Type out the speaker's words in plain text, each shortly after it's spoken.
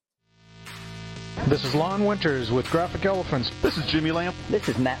This is Lon Winters with Graphic Elephants. This is Jimmy Lamp. This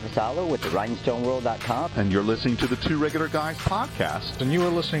is Matt Vassallo with the RhinstoneWorld.com. And you're listening to the Two Regular Guys podcast. And you are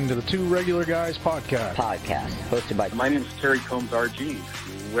listening to the Two Regular Guys podcast. Hosted by... My name is Terry Combs, RG,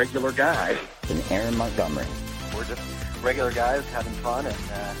 regular guy. And Aaron Montgomery. We're just regular guys having fun and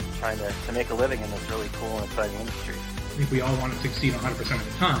trying to make a living in this really cool and exciting industry. I think we all want to succeed 100%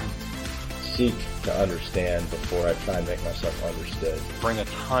 of the time. Seek to understand before I try and make myself understood. Bring a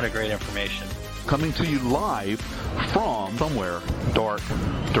ton of great information. Coming to you live from somewhere dark,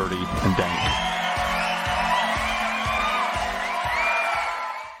 dirty, and dank.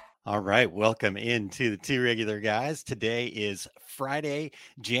 All right, welcome into the Two Regular Guys. Today is Friday,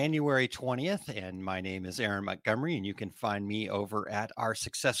 January 20th, and my name is Aaron Montgomery, and you can find me over at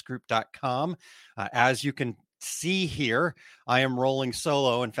oursuccessgroup.com. As you can see here, I am rolling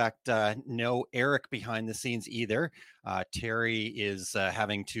solo. In fact, no Eric behind the scenes either. Terry is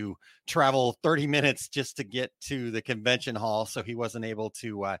having to travel 30 minutes just to get to the convention hall, so he wasn't able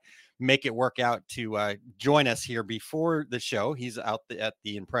to make it work out to join us here before the show. He's out at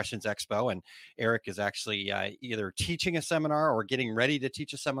the Impressions Expo, and Eric is actually either teaching a seminar or getting ready to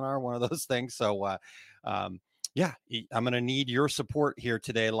teach a seminar, one of those things. So yeah, I'm going to need your support here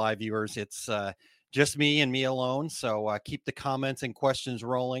today, live viewers. It's just me and me alone. So keep the comments and questions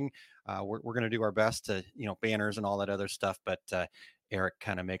rolling. We're going to do our best to, banners and all that other stuff, but Eric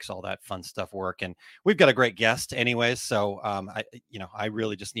kind of makes all that fun stuff work. And we've got a great guest anyways. So I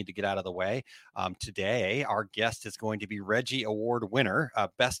really just need to get out of the way. Today, our guest is going to be Reggie Award winner,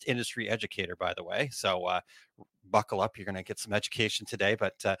 best industry educator, by the way. So buckle up. You're going to get some education today,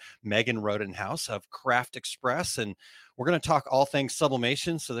 but Megan Rodenhouse of Craft Express. And we're going to talk all things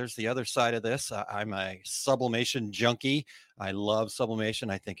sublimation. So there's the other side of this. I'm a sublimation junkie. I love sublimation.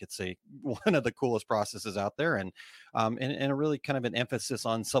 I think it's one of the coolest processes out there, and a really kind of an emphasis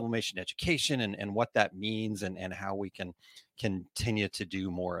on sublimation education and what that means and how we can continue to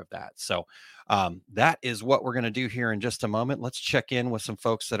do more of that. So that is what we're going to do here in just a moment. Let's check in with some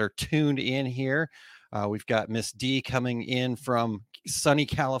folks that are tuned in here. We've got Miss D coming in from sunny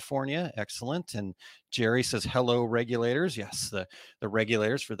California. Excellent. And Jerry says, hello, regulators. Yes, the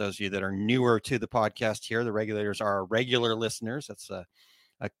regulators, for those of you that are newer to the podcast here, the regulators are our regular listeners. That's a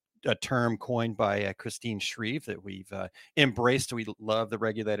term coined by Christine Shreve that we've embraced. We love the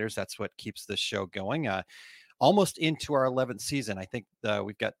regulators. That's what keeps this show going. Almost into our 11th season. I think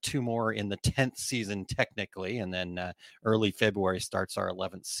we've got 2 more in the 10th season technically, and then early February starts our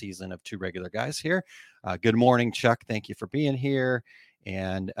 11th season of Two Regular Guys here. Good morning, Chuck. Thank you for being here.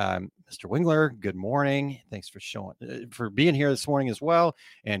 And Mr. Wingler, good morning. Thanks for being here this morning as well.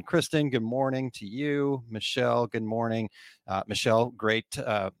 And Kristen, good morning to you. Michelle, good morning. Michelle, great.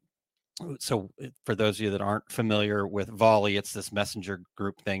 So for those of you that aren't familiar with Volley, it's this messenger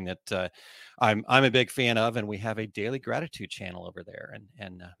group thing that I'm a big fan of, and we have a daily gratitude channel over there,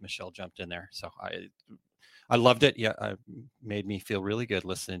 and Michelle jumped in there. So I loved it. Yeah, it made me feel really good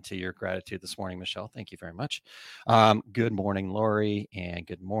listening to your gratitude this morning, Michelle. Thank you very much. Good morning, Lori, and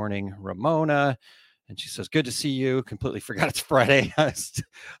good morning, Ramona. And she says, good to see you. Completely forgot it's Friday.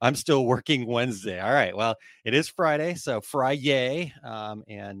 I'm still working Wednesday. All right. Well, it is Friday. So Friday.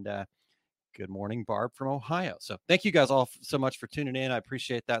 Good morning, Barb from Ohio. So thank you guys all so much for tuning in. I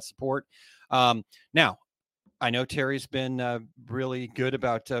appreciate that support. Now, I know Terry's been really good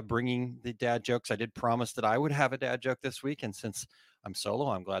about bringing the dad jokes. I did promise that I would have a dad joke this week. And since I'm solo,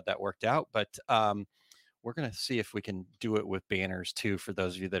 I'm glad that worked out. But we're going to see if we can do it with banners too, for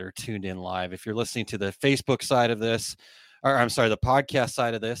those of you that are tuned in live. If you're listening to the Facebook side of this, or I'm sorry, the podcast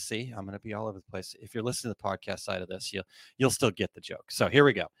side of this, see, I'm going to be all over the place. If you're listening to the podcast side of this, you'll still get the joke. So here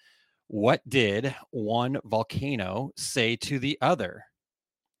we go. What did one volcano say to the other?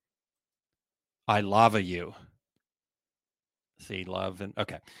 I lava you. See, love and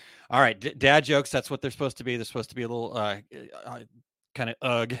okay. All right, dad jokes. That's what they're supposed to be. They're supposed to be a little kind of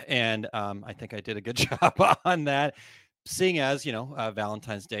ugh, and I think I did a good job on that. Seeing as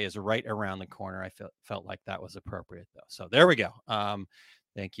Valentine's Day is right around the corner, I felt like that was appropriate though. So there we go.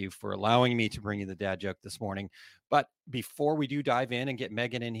 Thank you for allowing me to bring you the dad joke this morning. But before we do dive in and get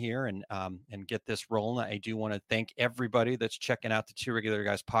Megan in here and get this rolling, I do want to thank everybody that's checking out the Two Regular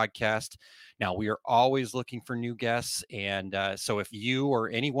Guys podcast. Now, we are always looking for new guests. And so if you or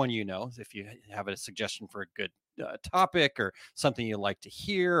anyone if you have a suggestion for a good topic or something you'd like to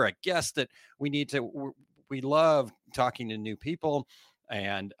hear, a guest that we love talking to new people.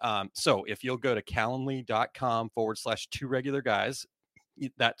 And so if you'll go to calendly.com/2regularguys,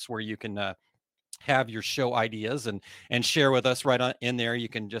 that's where you can have your show ideas and share with us right on in there. You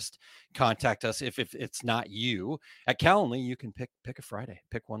can just contact us if it's not you at Calendly. You can pick a Friday,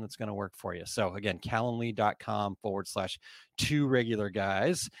 pick one that's going to work for you. So again, calendly.com/2 regular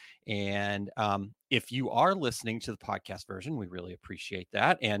guys. And if you are listening to the podcast version, we really appreciate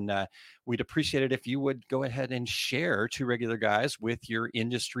that. And we'd appreciate it if you would go ahead and share 2 regular guys with your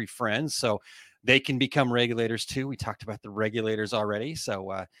industry friends so they can become regulators too. We talked about the regulators already.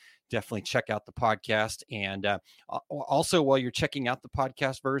 So definitely check out the podcast. And also, while you're checking out the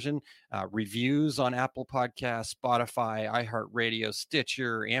podcast version, reviews on Apple Podcasts, Spotify, iHeartRadio,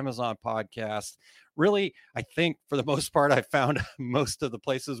 Stitcher, Amazon Podcasts. Really, I think for the most part, I found most of the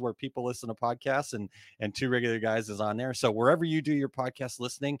places where people listen to podcasts, and 2 regular guys is on there. So wherever you do your podcast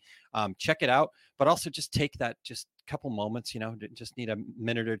listening, check it out. But also just take that just couple moments, just need a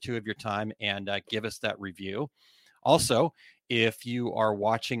minute or 2 of your time and give us that review. Also, if you are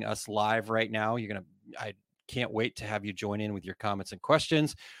watching us live right now, I can't wait to have you join in with your comments and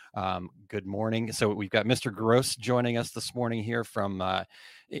questions. Good morning. So we've got Mr. Gross joining us this morning here from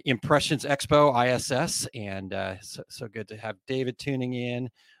Impressions Expo ISS, and so good to have David tuning in.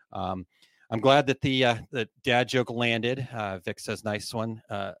 I'm glad that the dad joke landed. Vic says, nice one,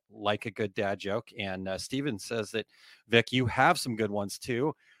 like a good dad joke. And Steven says that, Vic, you have some good ones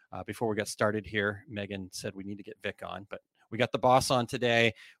too. Before we got started here, Megan said we need to get Vic on, but we got the boss on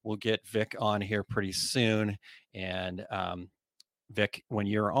today. We'll get Vic on here pretty soon. And Vic, when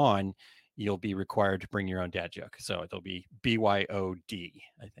you're on, you'll be required to bring your own dad joke. So it'll be BYOD,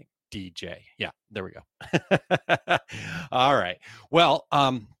 I think, DJ. Yeah, there we go. All right. Well,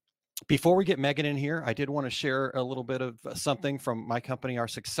 before we get Megan in here, I did want to share a little bit of something from my company, our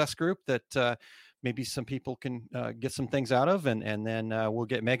Success Group, that maybe some people can get some things out of, and then we'll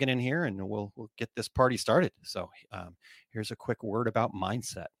get Megan in here and we'll get this party started. So here's a quick word about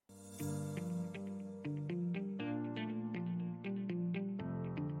mindset.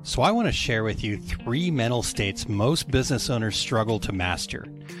 So I want to share with you 3 mental states most business owners struggle to master.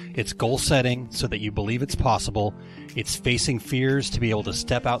 It's goal setting so that you believe it's possible. It's facing fears to be able to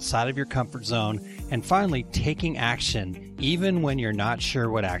step outside of your comfort zone. And finally, taking action even when you're not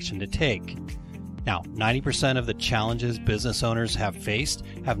sure what action to take. Now, 90% of the challenges business owners have faced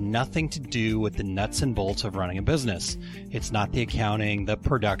have nothing to do with the nuts and bolts of running a business. It's not the accounting, the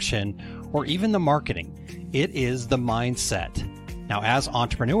production, or even the marketing. It is the mindset. Now, as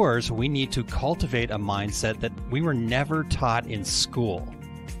entrepreneurs, we need to cultivate a mindset that we were never taught in school.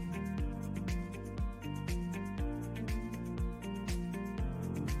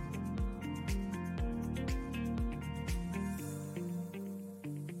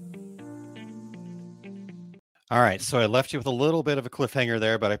 All right, so I left you with a little bit of a cliffhanger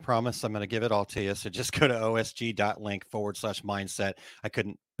there, but I promise I'm going to give it all to you. So just go to osg.link/mindset. I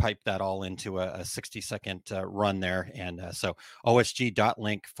couldn't pipe that all into a 60-second run there. And so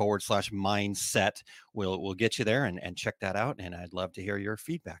osg.link/mindset will get you there and check that out. And I'd love to hear your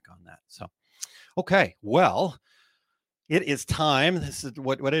feedback on that. So, okay, well, it is time. This is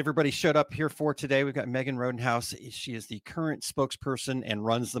what everybody showed up here for today. We've got Megan Rodenhouse. She is the current spokesperson and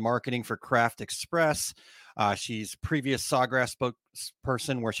runs the marketing for Craft Express. She's previous Sawgrass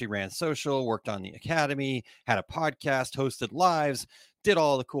spokesperson where she ran social, worked on the academy, had a podcast, hosted lives, did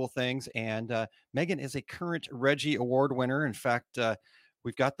all the cool things. And Megan is a current Reggie Award winner. In fact,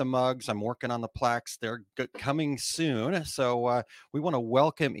 we've got the mugs. I'm working on the plaques. They're coming soon. So we want to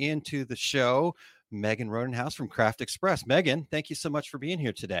welcome into the show Megan Rodenhouse from Craft Express. Megan, thank you so much for being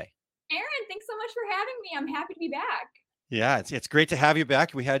here today. Aaron, thanks so much for having me. I'm happy to be back. Yeah, it's great to have you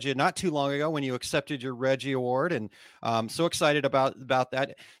back. We had you not too long ago when you accepted your Reggie Award, and so excited about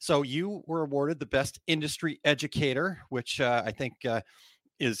that. So you were awarded the Best Industry Educator, which I think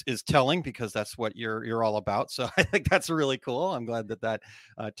is telling because that's what you're all about. So I think that's really cool. I'm glad that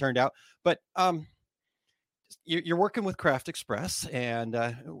turned out. But you're working with Craft Express and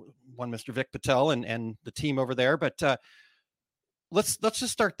one Mr. Vic Patel and the team over there. But let's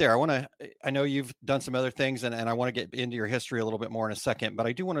just start there. I know you've done some other things, and I want to get into your history a little bit more in a second. But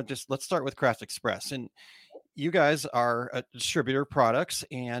I do want to let's start with Craft Express. And you guys are a distributor of products,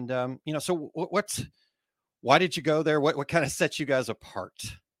 and so why did you go there? What kind of sets you guys apart?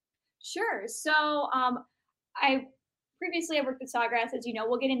 Sure. So I previously worked at Sawgrass, as you know.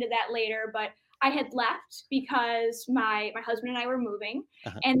 We'll get into that later, but I had left because my husband and I were moving.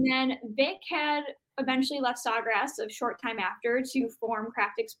 Uh-huh. And then Vic had eventually left Sawgrass a short time after to form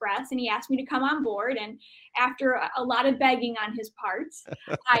Craft Express. And he asked me to come on board. And after a lot of begging on his part,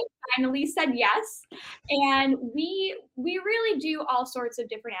 I finally said yes. And we really do all sorts of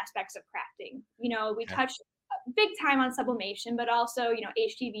different aspects of crafting. We touch big time on sublimation, but also,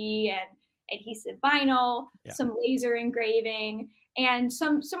 HTV adhesive vinyl, Yeah. some laser engraving, and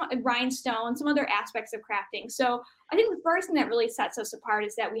some rhinestones, some other aspects of crafting. So I think the first thing that really sets us apart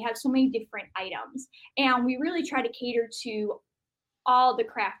is that we have so many different items, and we really try to cater to all the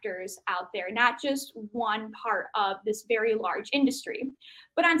crafters out there, not just one part of this very large industry.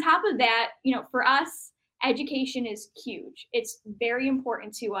 But on top of that, for us, education is huge. It's very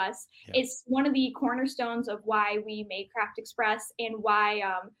important to us. Yeah. It's one of the cornerstones of why we made Craft Express and why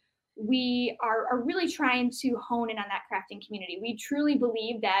we are really trying to hone in on that crafting community. We truly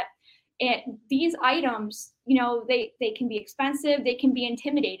believe that these items, they can be expensive, they can be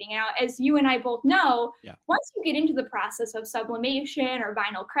intimidating. As you and I both know, Yeah. Once you get into the process of sublimation or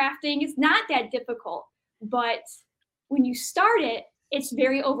vinyl crafting, it's not that difficult. But when you start it, it's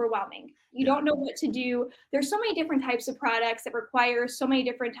very overwhelming. You Yeah. don't know what to do. There's so many different types of products that require so many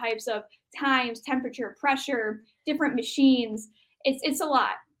different types of times, temperature, pressure, different machines. It's a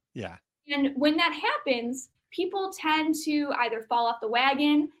lot. Yeah. And when that happens, people tend to either fall off the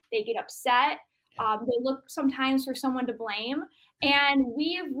wagon, they get upset, they look sometimes for someone to blame. And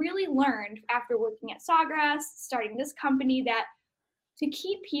we have really learned after working at Sawgrass, starting this company, that to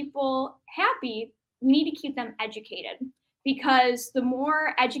keep people happy, we need to keep them educated. Because the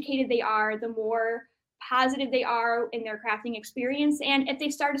more educated they are, the more positive they are in their crafting experience. And if they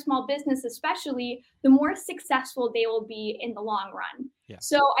start a small business, especially, the more successful they will be in the long run. Yeah.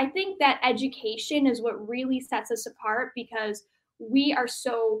 So I think that education is what really sets us apart, because we are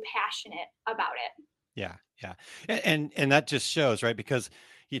so passionate about it. Yeah. Yeah. And that just shows, right? Because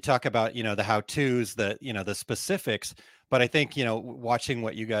you talk about, the how-tos, the specifics, but I think, watching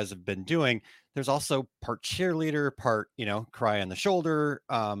what you guys have been doing, there's also part cheerleader, part, cry on the shoulder.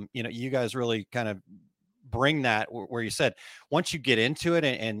 You guys really kind of bring that where you said, once you get into it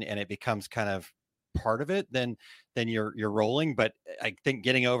and it becomes kind of part of it, then you're rolling. But I think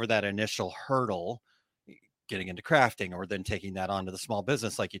getting over that initial hurdle, getting into crafting, or then taking that onto the small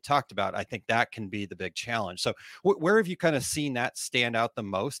business, like you talked about, I think that can be the big challenge. So where have you kind of seen that stand out the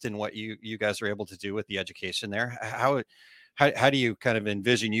most in what you guys are able to do with the education there? How do you kind of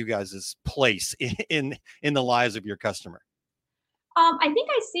envision you guys' place in the lives of your customer? I think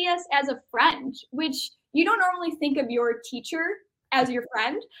I see us as a friend, which you don't normally think of your teacher as your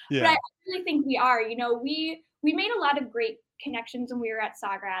friend, Yeah. but I really think we are. We made a lot of great connections when we were at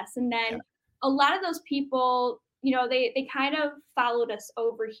Sawgrass, and then a lot of those people, they kind of followed us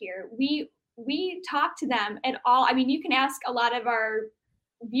over here. We talked to them at all. I mean, you can ask a lot of our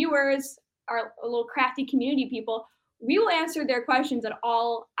viewers, our little crafty community people. We will answer their questions at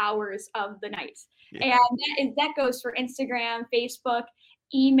all hours of the night. Yeah. And that goes for Instagram, Facebook,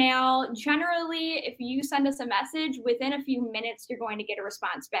 email. Generally, if you send us a message, within a few minutes, you're going to get a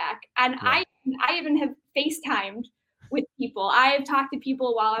response back. And Yeah. I even have FaceTimed with people. I have talked to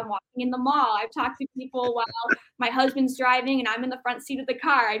people while I'm walking in the mall. I've talked to people while my husband's driving and I'm in the front seat of the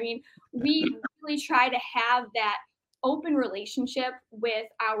car. I mean, we really try to have that open relationship with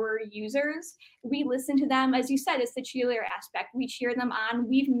our users. We listen to them. As you said, it's the cheerleader aspect. We cheer them on.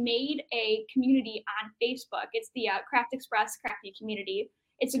 We've made a community on Facebook. It's the Craft Express Crafty Community.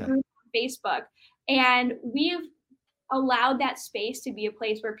 It's a group on Facebook. And we've allowed that space to be a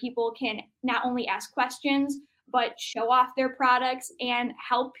place where people can not only ask questions, but show off their products and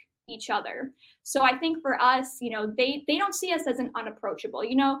help each other. So I think for us, they don't see us as an unapproachable.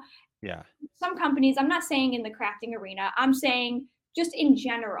 Yeah. Some companies, I'm not saying in the crafting arena, I'm saying just in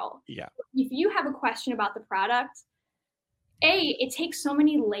general. Yeah. If you have a question about the product, it takes so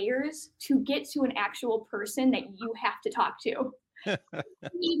many layers to get to an actual person that you have to talk to. You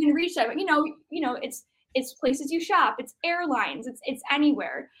even reach out, it's places you shop, it's airlines, it's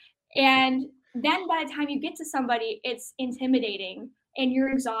anywhere. And then by the time you get to somebody, it's intimidating and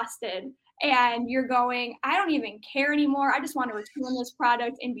you're exhausted. And you're going, I don't even care anymore. I just want to return this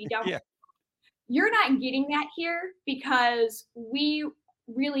product and be done. Yeah. You're not getting that here, because we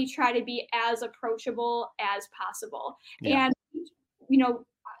really try to be as approachable as possible. Yeah. And,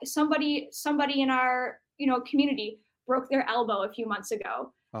 somebody in our, community broke their elbow a few months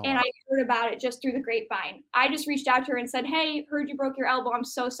ago. Oh, and wow. I heard about it just through the grapevine. I just reached out to her and said, hey, heard you broke your elbow. I'm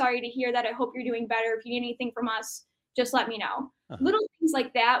so sorry to hear that. I hope you're doing better. If you need anything from us, just let me know. Little things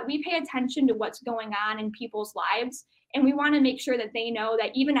like that. We pay attention to what's going on in people's lives. And we want to make sure that they know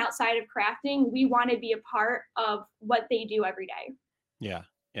that even outside of crafting, we want to be a part of what they do every day. Yeah.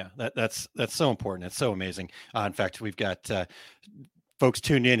 Yeah. That's so important. It's so amazing. In fact, we've got folks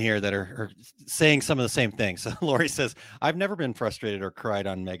tuned in here that are saying some of the same things. So Lori says, I've never been frustrated or cried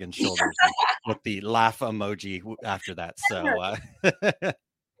on Megan's shoulders with the laugh emoji after that. So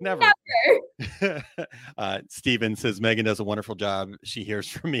Never. Steven says Megan does a wonderful job. She hears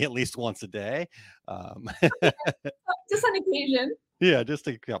from me at least once a day. Just on occasion. Yeah, just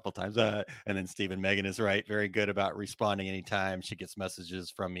a couple times. And then Stephen, Megan is right. Very good about responding anytime she gets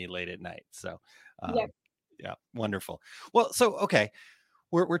messages from me late at night. So, yeah, wonderful. Well, so, okay.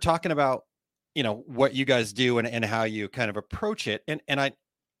 We're talking about, what you guys do and how you kind of approach it. And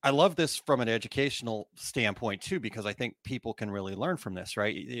I love this from an educational standpoint too, because I think people can really learn from this,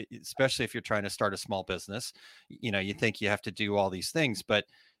 right? Especially if you're trying to start a small business, you think you have to do all these things, but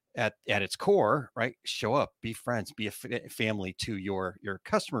at its core, right? Show up, be friends, be a family to your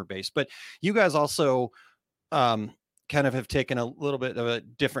customer base. But you guys also kind of have taken a little bit of a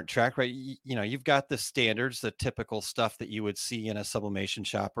different track, right? You've got the standards, the typical stuff that you would see in a sublimation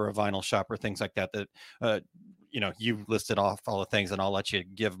shop or a vinyl shop or things like that, you've listed off all the things, and I'll let you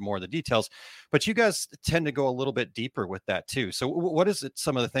give more of the details, but you guys tend to go a little bit deeper with that too. So what is it,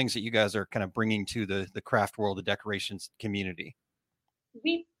 some of the things that you guys are kind of bringing to the craft world, the decorations community?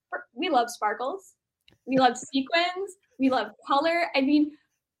 We love sparkles. We love sequins. We love color. I mean,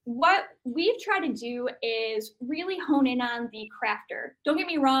 what we've tried to do is really hone in on the crafter. Don't get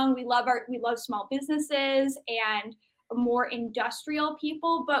me wrong. We love small businesses and more industrial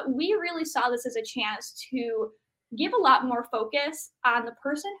people, but we really saw this as a chance to give a lot more focus on the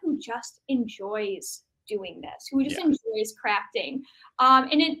person who just enjoys doing this, who just enjoys crafting.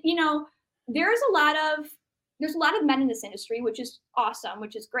 And it, there's a lot of men in this industry, which is awesome,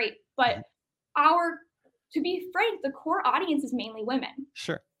 which is great. But to be frank, the core audience is mainly women.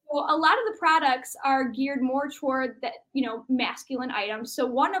 Sure. So a lot of the products are geared more toward that, masculine items. So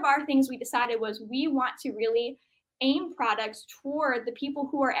one of our things we decided was we want to really aim products toward the people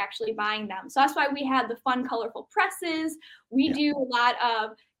who are actually buying them. So that's why we have the fun, colorful presses. We do a lot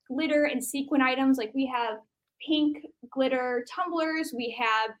of glitter and sequin items. Like we have pink glitter tumblers. We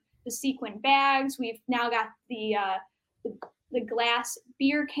have the sequin bags. We've now got the glass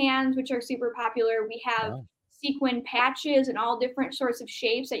beer cans, which are super popular. We have sequin patches and all different sorts of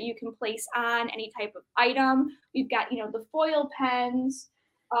shapes that you can place on any type of item. We've got, the foil pens.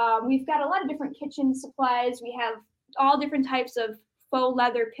 We've got a lot of different kitchen supplies. We have all different types of faux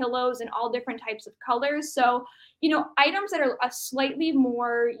leather pillows and all different types of colors. So, items that are a slightly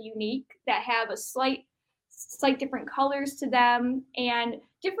more unique, that have a slight different colors to them and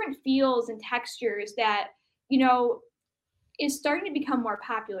different feels and textures that, is starting to become more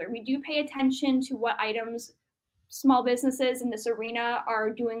popular. We do pay attention to what items small businesses in this arena are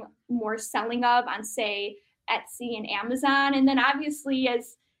doing more selling of on, say, Etsy and Amazon. And then obviously,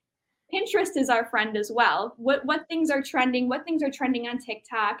 as Pinterest is our friend as well. What things are trending? What things are trending on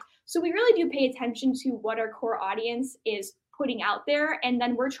TikTok? So we really do pay attention to what our core audience is putting out there, and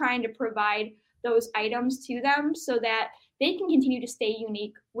then we're trying to provide those items to them so that they can continue to stay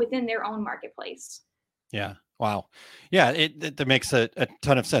unique within their own marketplace. Yeah. Wow. Yeah. It makes a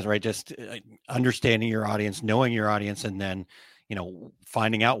ton of sense, right? Just understanding your audience, knowing your audience, and then,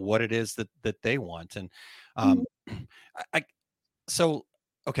 finding out what it is that they want. And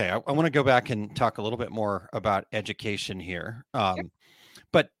okay, I want to go back and talk a little bit more about education here.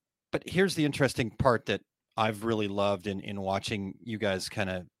 But here's the interesting part that I've really loved in watching you guys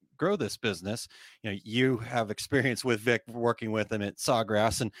kind of grow this business. You have experience with Vic, working with him at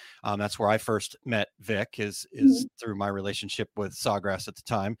Sawgrass, and that's where I first met Vic is through my relationship with Sawgrass at the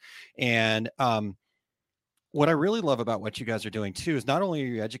time. And what I really love about what you guys are doing too is not only are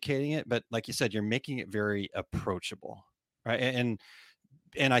you educating it, but like you said, you're making it very approachable, right?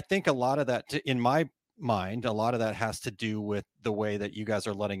 And I think a lot of that, in my mind, a lot of that has to do with the way that you guys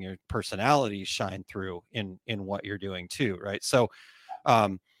are letting your personality shine through in what you're doing too, right? So,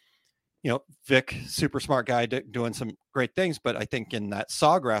 Vic, super smart guy, doing some great things, but I think in that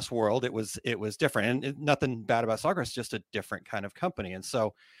Sawgrass world, it was different, and nothing bad about Sawgrass, just a different kind of company. And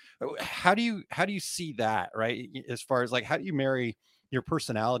so, how do you see that, right? As far as like, how do you marry your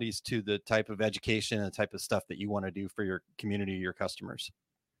personalities to the type of education and the type of stuff that you want to do for your community, your customers?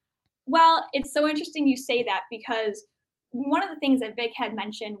 Well, it's so interesting you say that, because one of the things that Vic had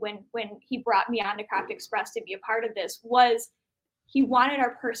mentioned when he brought me on to Craft Express to be a part of this was he wanted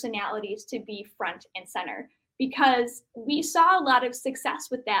our personalities to be front and center, because we saw a lot of success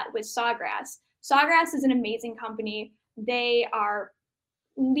with that with Sawgrass. Sawgrass is an amazing company. They are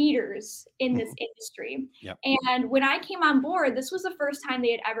leaders in this industry. Yep. And when I came on board, this was the first time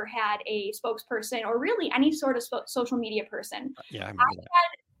they had ever had a spokesperson or really any sort of social media person. Yeah, I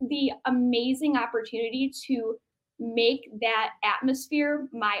had the amazing opportunity to make that atmosphere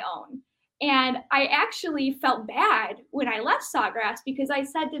my own. And I actually felt bad when I left Sawgrass, because I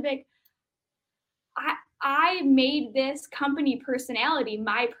said to Vic, I made this company personality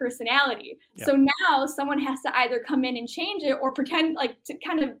my personality. Yeah. So now someone has to either come in and change it or pretend like to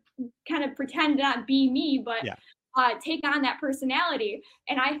kind of pretend to not be me, but take on that personality.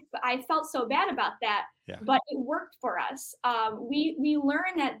 And I felt so bad about that, but it worked for us. We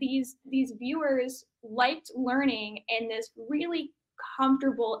learned that these viewers liked learning in this really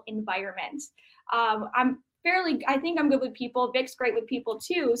comfortable environment. I think I'm good with people. Vic's great with people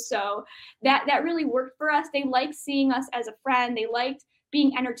too. So that really worked for us. They liked seeing us as a friend. They liked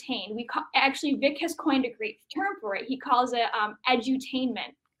being entertained. Actually, Vic has coined a great term for it. He calls it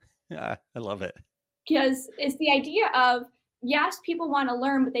edutainment. Yeah, I love it. Because it's the idea of, yes, people want to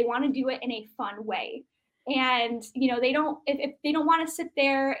learn, but they want to do it in a fun way. And, they don't, if they don't want to sit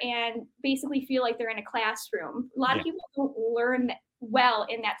there and basically feel like they're in a classroom, a lot of people don't learn well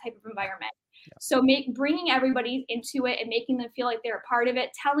in that type of environment. Yeah. So bringing everybody into it and making them feel like they're a part of it,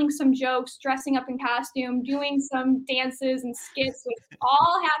 telling some jokes, dressing up in costume, doing some dances and skits, which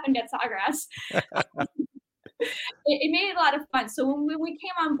all happened at Sawgrass. It made it a lot of fun. So when we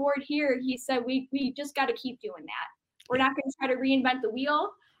came on board here, he said, we just got to keep doing that. We're not going to try to reinvent the wheel.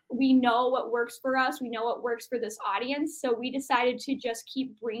 We know what works for us. We know what works for this audience. So we decided to just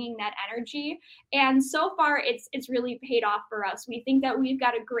keep bringing that energy. And so far, it's really paid off for us. We think that we've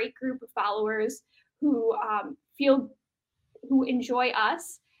got a great group of followers who enjoy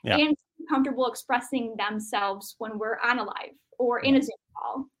us and feel comfortable expressing themselves when we're on a live or in a Zoom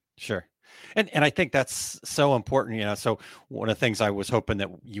call. Sure. And I think that's so important, So one of the things I was hoping that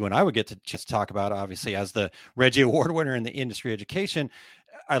you and I would get to just talk about, obviously, as the Reggie Award winner in the industry education,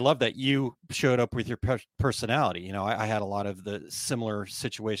 I love that you showed up with your personality. I had a lot of the similar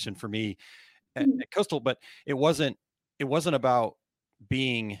situation for me at Coastal, but it wasn't about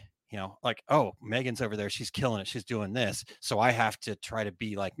being, like, oh, Megan's over there, she's killing it, she's doing this, so I have to try to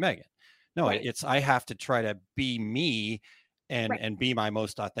be like Megan. No, it's I have to try to be me and be my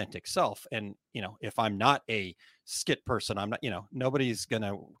most authentic self. And, if I'm not a skit person, I'm not, nobody's going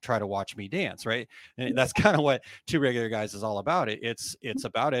to try to watch me dance. Right. And that's kind of what Two Regular Guys is all about. It's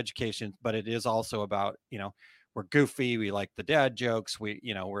about education, but it is also about, we're goofy. We like the dad jokes. we're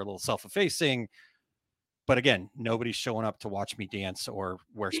a little self-effacing, but again, nobody's showing up to watch me dance or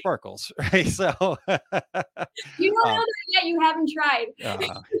wear sparkles. Right. So you don't know that yet. You haven't tried.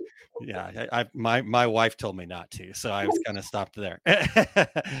 Yeah, my wife told me not to, so I was kind of stopped there.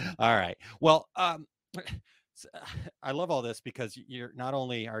 All right. Well, I love all this because you're not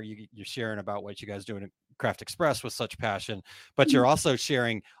only you're sharing about what you guys do in Craft Express with such passion, but you're also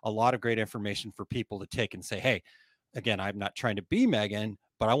sharing a lot of great information for people to take and say, hey, again, I'm not trying to be Megan,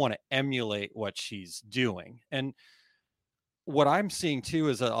 but I want to emulate what she's doing. And what I'm seeing too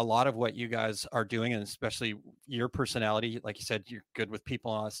is a lot of what you guys are doing, and especially your personality, like you said, you're good with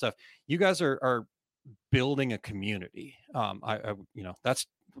people and all that stuff. You guys are building a community. That's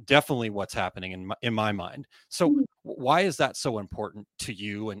definitely what's happening in my mind. So why is that so important to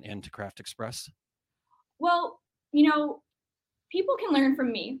you and to Craft Express? Well, people can learn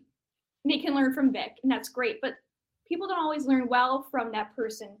from me. They can learn from Vic, and that's great. But people don't always learn well from that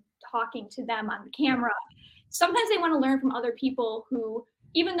person talking to them on the camera. Sometimes they want to learn from other people who,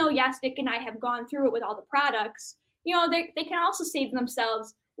 even though, yes, Vic and I have gone through it with all the products, they can also say to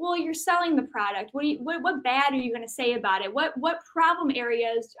themselves, well, you're selling the product. What bad are you going to say about it? What problem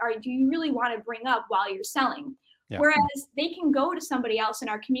areas do you really want to bring up while you're selling? Yeah. Whereas they can go to somebody else in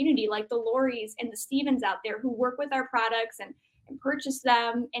our community, like the Loris and the Stevens out there who work with our products and purchase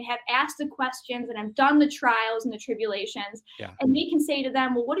them and have asked the questions and have done the trials and the tribulations. Yeah. And they can say to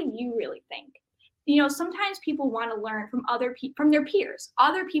them, well, what do you really think? Sometimes people want to learn from from their peers,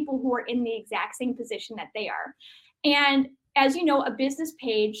 other people who are in the exact same position that they are. And as you know, a business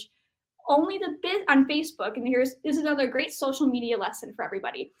page, only on Facebook, and this is another great social media lesson for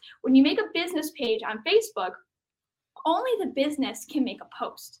everybody. When you make a business page on Facebook, only the business can make a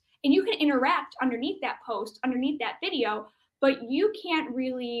post. And you can interact underneath that post, underneath that video, but you can't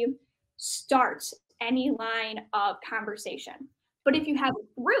really start any line of conversation. But if you have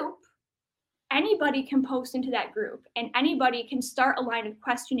a group, anybody can post into that group and anybody can start a line of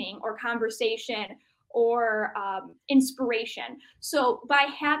questioning or conversation or inspiration. So by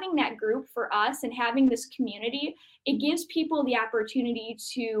having that group for us and having this community, it gives people the opportunity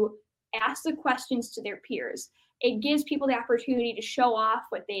to ask the questions to their peers. It gives people the opportunity to show off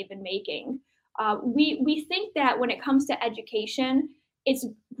what they've been making. We think that when it comes to education, it's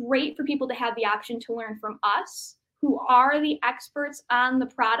great for people to have the option to learn from us, who are the experts on the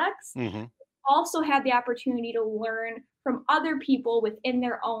products, also have the opportunity to learn from other people within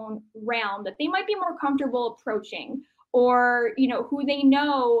their own realm that they might be more comfortable approaching, or who they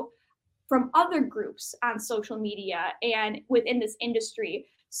know from other groups on social media and within this industry.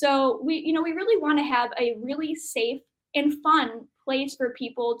 So we really want to have a really safe and fun place for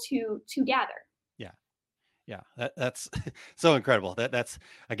people to gather. Yeah, that's so incredible. That's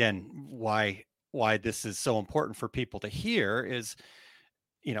again why this is so important for people to hear is,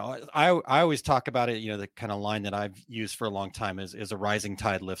 I always talk about it, the kind of line that I've used for a long time is a rising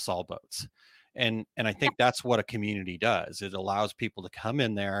tide lifts all boats. And I think that's what a community does. It allows people to come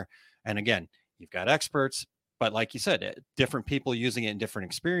in there. And again, you've got experts, but like you said, different people using it in different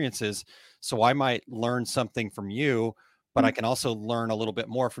experiences. So I might learn something from you, but I can also learn a little bit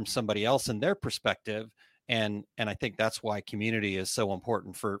more from somebody else and their perspective. And I think that's why community is so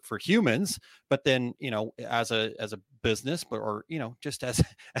important for humans, but then, as a business, or, just as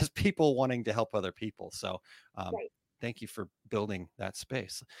people wanting to help other people. So, thank you for building that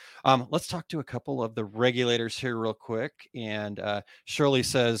space. Let's talk to a couple of the regulators here real quick. And Shirley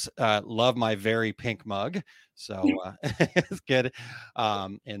says, love my very pink mug. So it's good.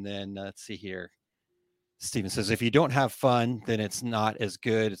 And then let's see here. Steven says, if you don't have fun, then it's not as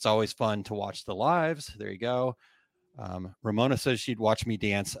good. It's always fun to watch the lives. There you go. Ramona says she'd watch me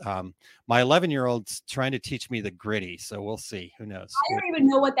dance. My 11-year-old's trying to teach me the gritty. So we'll see. Who knows? I don't even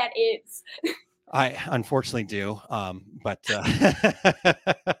know what that is. I unfortunately do. But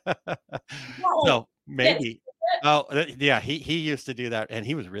so maybe. Oh, yeah. He used to do that, and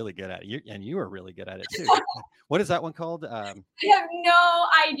he was really good at it. And you were really good at it too. What is that one called? I have no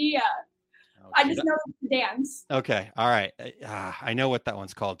idea. I just know the dance. Okay. All right. I know what that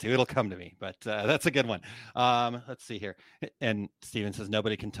one's called too. It'll come to me, but that's a good one. Let's see here. And Steven says,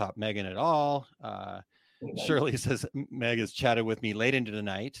 nobody can top Megan at all. Shirley says, Meg has chatted with me late into the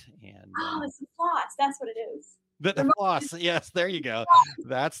night. And it's the floss. That's what it is. The floss. Yes, there you go.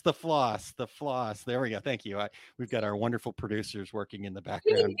 That's the floss. The floss. There we go. Thank you. We've got our wonderful producers working in the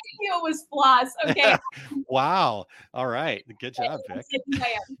background. It was floss. Okay. Wow. All right. Good job, Vic.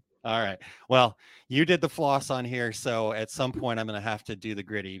 All right. Well, you did the floss on here, so at some point I'm going to have to do the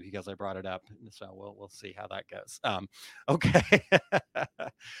gritty because I brought it up. So we'll see how that goes. Okay.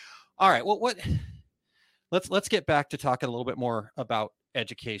 All right. Well, let's get back to talking a little bit more about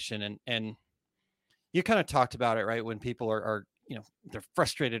education, and you kind of talked about it, right? When people are they're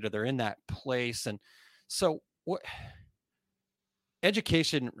frustrated or they're in that place, and so what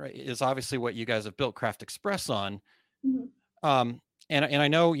education, right, is obviously what you guys have built Craft Express on. Mm-hmm. And I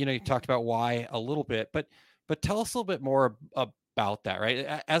know, you talked about why a little bit, but tell us a little bit more about that,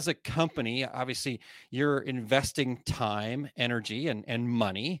 right? As a company, obviously you're investing time, energy, and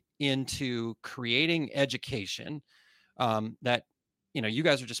money into creating education that, you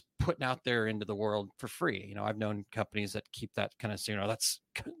guys are just putting out there into the world for free. I've known companies that keep that kind of,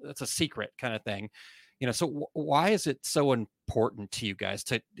 that's a secret kind of thing. So why is it so important to you guys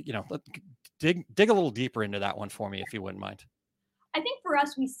to, dig a little deeper into that one for me, if you wouldn't mind? I think for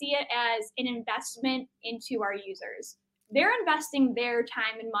us, we see it as an investment into our users. They're investing their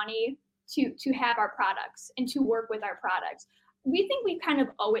time and money to have our products and to work with our products. We think we kind of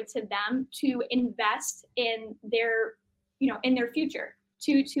owe it to them to invest in their, in their future,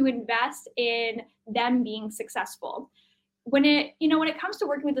 to invest in them being successful. When it comes to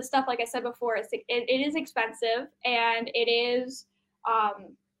working with the stuff, like I said before, it is expensive and it is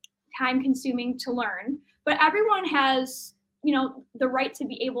time consuming to learn, but everyone has the right to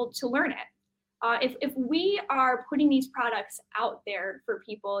be able to learn it. If we are putting these products out there for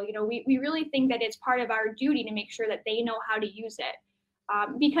people, we really think that it's part of our duty to make sure that they know how to use it.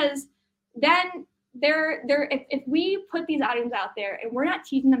 Because then if we put these items out there and we're not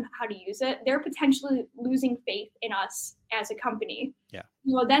teaching them how to use it, they're potentially losing faith in us as a company. Yeah.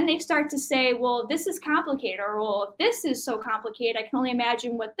 Then they start to say, well, this is complicated, or well, if this is so complicated, I can only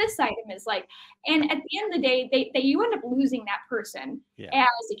imagine what this item is like. And at the end of the day, you end up losing that person as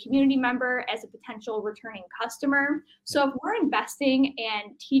a community member, as a potential returning customer. So if we're investing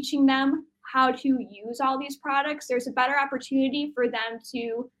and teaching them how to use all these products, there's a better opportunity for them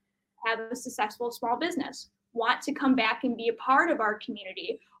to have a successful small business, want to come back and be a part of our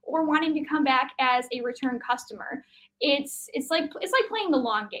community, or wanting to come back as a return customer. It's like playing the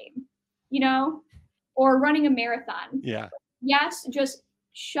long game, or running a marathon. Yeah. Yes, just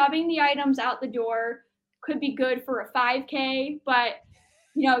shoving the items out the door could be good for a 5K, but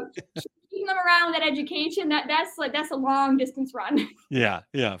keeping them around that education, that's a long distance run. Yeah,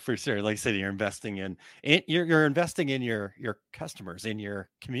 for sure. Like I said, you're investing in you're investing in your customers, in your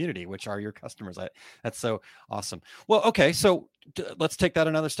community, which are your customers. That's so awesome. Well, okay, so let's take that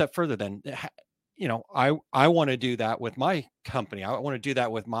another step further then. I want to do that with my company. I want to do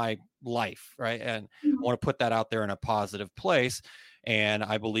that with my life, right? And I want to put that out there in a positive place. And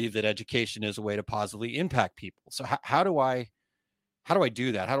I believe that education is a way to positively impact people. So how do I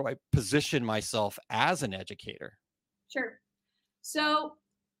do that? How do I position myself as an educator? Sure. So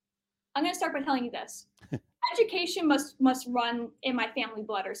I'm going to start by telling you this. Education must run in my family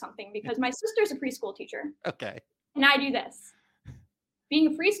blood or something, because my sister's a preschool teacher. Okay. And I do this. Being a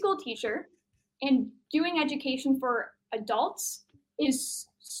preschool teacher and doing education for adults is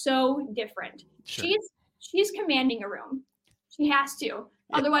so different. Sure. She's commanding a room. She has to.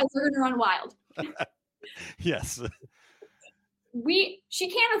 Otherwise, they're going to run wild. Yes. She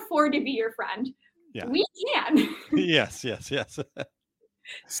can't afford to be your friend. Yeah. We can. Yes.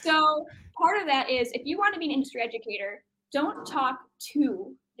 So part of that is, if you want to be an industry educator, don't talk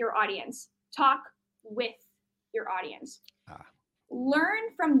to your audience. Talk with your audience. Learn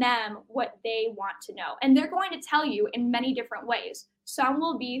from them what they want to know. And they're going to tell you in many different ways. Some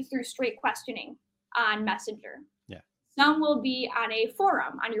will be through straight questioning on Messenger. Yeah. Some will be on a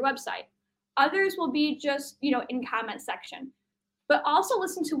forum on your website. Others will be just, in comment section. But also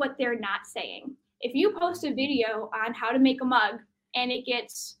listen to what they're not saying. If you post a video on how to make a mug and it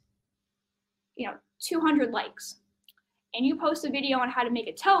gets, 200 likes, and you post a video on how to make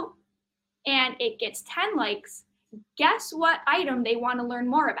a tote and it gets 10 likes, guess what item they want to learn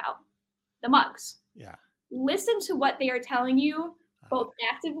more about? The mugs. Yeah. Listen to what they are telling you, both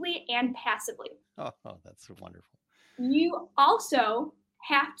actively and passively. Oh, that's wonderful. You also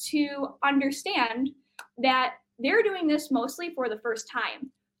have to understand that they're doing this mostly for the first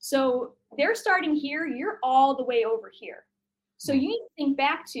time. So they're starting here, you're all the way over here. So you need to think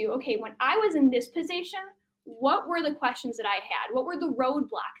back to, okay, when I was in this position, what were the questions that I had? What were the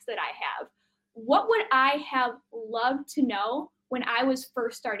roadblocks that I have? What would I have loved to know when I was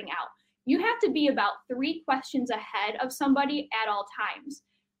first starting out? You have to be about 3 questions ahead of somebody at all times.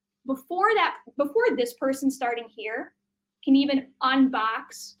 Before this person starting here can even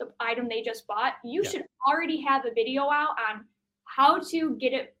unbox the item they just bought, you should already have a video out on how to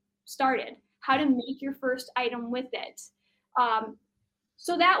get it started, how to make your first item with it.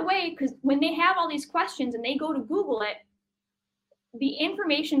 So that way, because when they have all these questions and they go to Google it, the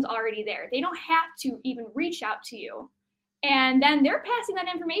information's already there. They don't have to even reach out to you. And then they're passing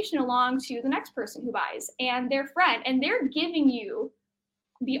that information along to the next person who buys and their friend, and they're giving you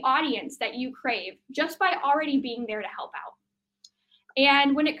the audience that you crave just by already being there to help out.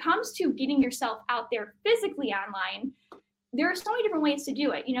 And when it comes to getting yourself out there physically online, there are so many different ways to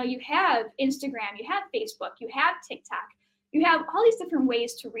do it. You have Instagram, you have Facebook, you have TikTok, you have all these different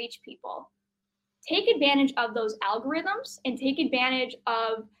ways to reach people. Take advantage of those algorithms and take advantage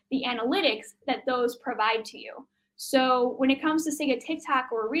of the analytics that those provide to you. So when it comes to, say, a TikTok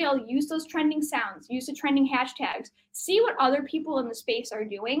or a Reel, use those trending sounds, use the trending hashtags, see what other people in the space are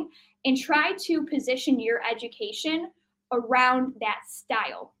doing, and try to position your education around that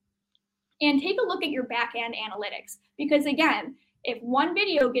style. And take a look at your back-end analytics, because again, if one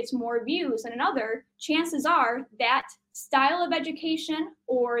video gets more views than another, chances are that style of education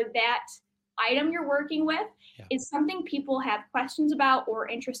or that item you're working with is something people have questions about or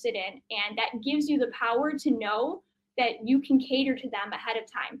interested in, and that gives you the power to know that you can cater to them ahead of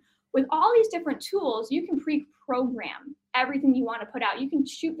time. With all these different tools, you can pre-program everything you want to put out. You can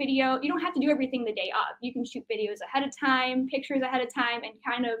shoot video. You don't have to do everything the day of. You can shoot videos ahead of time, pictures ahead of time, and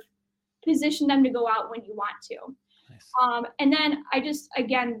kind of position them to go out when you want to. Nice. And then I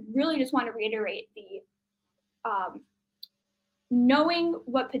really just want to reiterate the knowing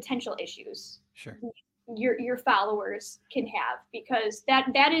what potential issues your followers can have, because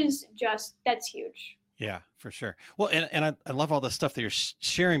that's huge. Yeah, for sure. Well, and I love all the stuff that you're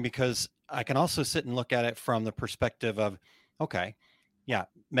sharing, because I can also sit and look at it from the perspective of, okay, yeah,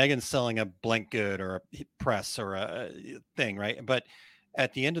 Megan's selling a blank good or a press or a thing, right? But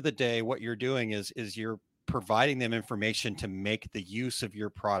at the end of the day, what you're doing is you're providing them information to make the use of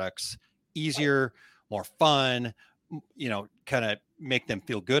your products easier, more fun, kind of make them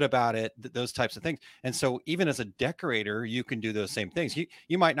feel good about it, those types of things. And so even as a decorator, you can do those same things.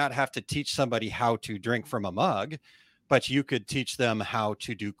 You might not have to teach somebody how to drink from a mug, but you could teach them how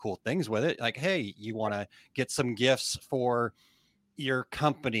to do cool things with it. Like, hey, you want to get some gifts for your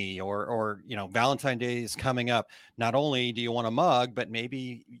company, or Valentine's Day is coming up. Not only do you want a mug, but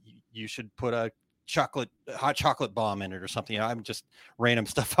maybe you should put a hot chocolate bomb in it or something. I'm just random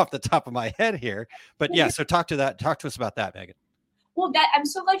stuff off the top of my head here, but yeah. So talk to us about that, Megan. Well, I'm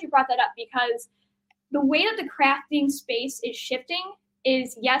so glad you brought that up, because the way that the crafting space is shifting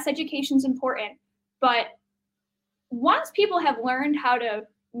is, yes, education's important, but once people have learned how to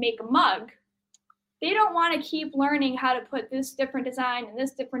make a mug, they don't want to keep learning how to put this different design and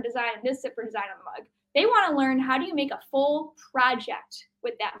this different design and this different design on the mug. They want to learn, how do you make a full project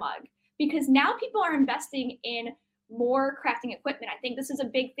with that mug? Because now people are investing in more crafting equipment. I think this is a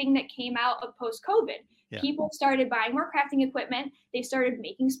big thing that came out of post-COVID. Yeah. People started buying more crafting equipment. They started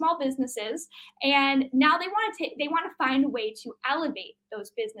making small businesses, and now they want to find a way to elevate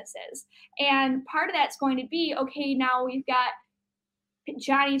those businesses. And part of that's going to be, okay, now we've got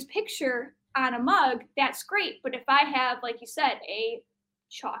Johnny's picture on a mug. That's great, but if I have, like you said, a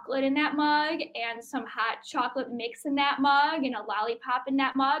chocolate in that mug and some hot chocolate mix in that mug and a lollipop in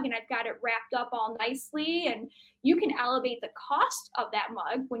that mug, and I've got it wrapped up all nicely, and you can elevate the cost of that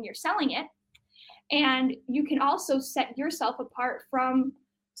mug when you're selling it. And you can also set yourself apart from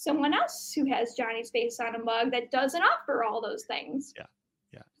someone else who has Johnny's face on a mug that doesn't offer all those things. Yeah.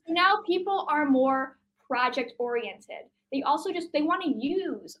 Yeah. Now people are more project oriented. They also they want to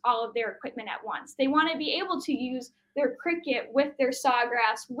use all of their equipment at once. They want to be able to use their Cricut with their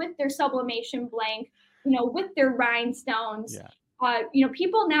Sawgrass, with their sublimation blank, with their rhinestones. Yeah.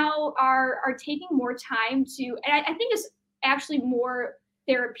 People now are taking more time to, and I think it's actually more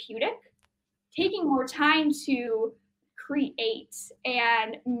therapeutic, taking more time to create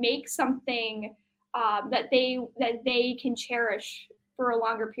and make something that they can cherish for a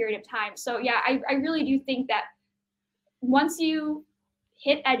longer period of time. So yeah, I really do think that once you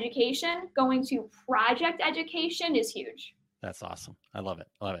hit education, going to project education is huge. That's awesome. I love it.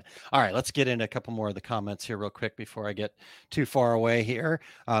 I love it. All right, let's get into a couple more of the comments here real quick before I get too far away here.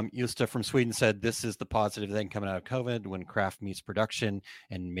 Justa from Sweden said, this is the positive thing coming out of COVID, when craft meets production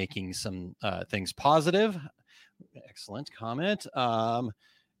and making some things positive. Excellent comment.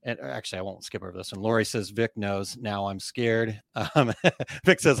 And actually, I won't skip over this one. Lori says, Vic knows. Now I'm scared.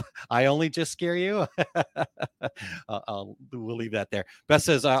 Vic says, I only just scare you. We'll leave that there. Beth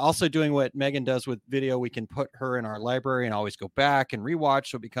says, also doing what Megan does with video, we can put her in our library and always go back and rewatch,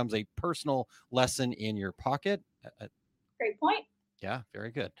 so it becomes a personal lesson in your pocket. Great point. Yeah, very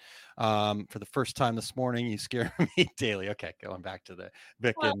good. For the first time this morning, you scare me daily. Okay, going back to the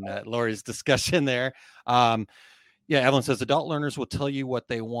Vic and Lori's discussion there. Yeah, Evelyn says adult learners will tell you what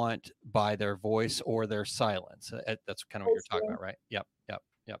they want by their voice or their silence. That's kind of what you're talking about, right? Yep.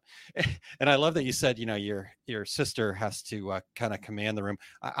 And I love that you said, your sister has to kind of command the room.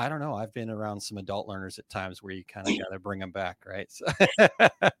 I don't know. I've been around some adult learners at times where you kind of got to bring them back, right? So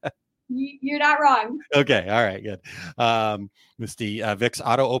you're not wrong. Okay. All right. Good. Misty, Vic's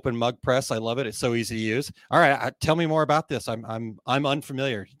auto open mug press. I love it. It's so easy to use. All right. Tell me more about this. I'm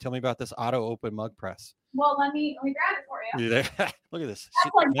unfamiliar. Tell me about this auto open mug press. Well, let me grab it for you. Look at this.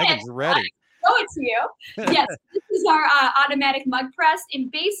 Megan's ready. Show it to you. Yes, this is our automatic mug press, and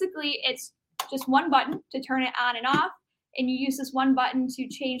basically it's just one button to turn it on and off, and you use this one button to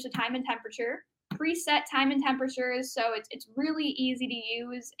change the time and temperature, preset time and temperatures. So it's really easy to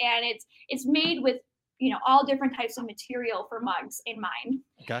use, and it's made with all different types of material for mugs in mind.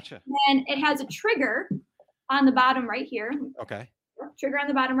 Gotcha. And it has a trigger on the bottom right here. Okay. Trigger on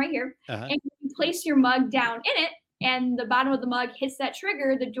the bottom right here, and you place your mug down in it, and the bottom of the mug hits that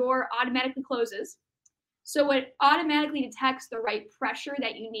trigger, the door automatically closes. So it automatically detects the right pressure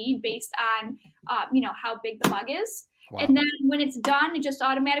that you need based on how big the mug is. Wow. And then when it's done, it just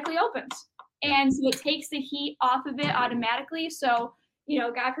automatically opens, and so it takes the heat off of it automatically. So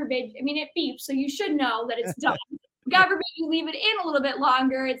God forbid, it beeps, so you should know that it's done. God forbid you leave it in a little bit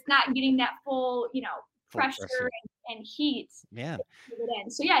longer, it's not getting that full pressure and heat. Yeah.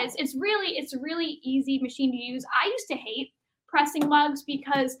 So yeah, it's a really easy machine to use. I used to hate pressing mugs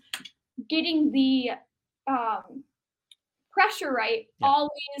because getting the pressure right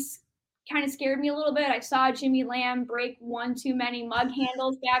always kind of scared me a little bit. I saw Jimmy Lamb break one too many mug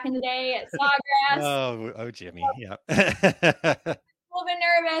handles back in the day at Sawgrass. Oh, Jimmy. Yeah. A little bit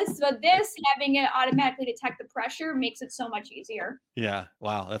nervous, but this, having it automatically detect the pressure, makes it so much easier. Yeah.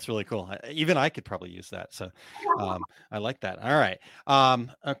 Wow. That's really cool. Even I could probably use that. So I like that. All right.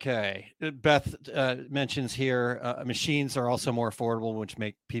 Okay. Beth mentions here, machines are also more affordable, which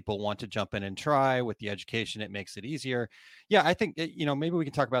make people want to jump in and try. With the education, it makes it easier. Yeah. I think, maybe we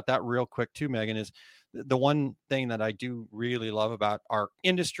can talk about that real quick too, Megan, is the one thing that I do really love about our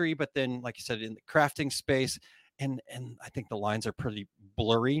industry, but then, like you said, in the crafting space, and I think the lines are pretty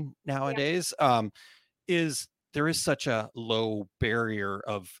blurry nowadays, is there is such a low barrier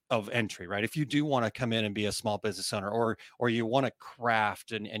of entry, right? If you do want to come in and be a small business owner, or you want to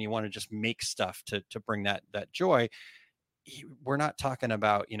craft and you want to just make stuff to bring that joy, we're not talking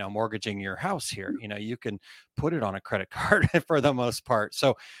about, mortgaging your house here. You can put it on a credit card for the most part.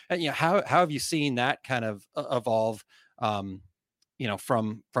 So, how have you seen that kind of evolve,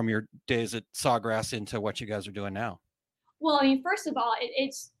 from your days at Sawgrass into what you guys are doing now? Well, first of all,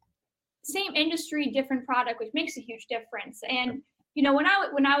 it's same industry, different product, which makes a huge difference. And, you know, when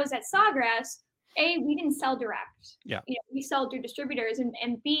I was at Sawgrass, A, we didn't sell direct. Yeah. You know, we sell through distributors,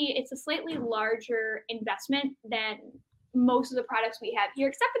 and B, it's a slightly larger investment than most of the products we have here,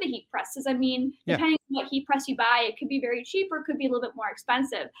 except for the heat presses. I mean, depending on what heat press you buy, it could be very cheap or it could be a little bit more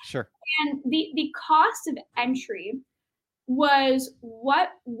expensive. Sure. And the cost of entry was what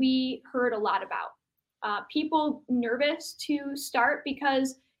we heard a lot about. People nervous to start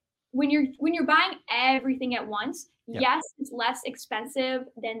because when you're buying everything at once, yes, it's less expensive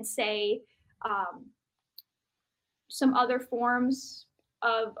than, say, some other forms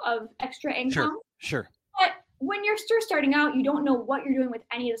of extra income. Sure. But when you're still starting out, you don't know what you're doing with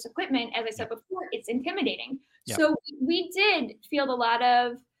any of this equipment. As I said before, it's intimidating. So we did feel a lot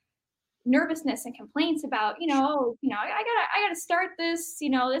of nervousness and complaints about, I gotta start this,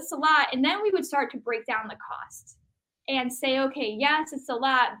 it's a lot. And then we would start to break down the cost and say, okay, yes, it's a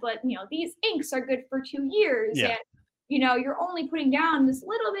lot, but these inks are good for 2 years. And you're only putting down this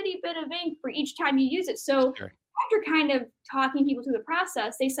little bitty bit of ink for each time you use it. So after kind of talking people through the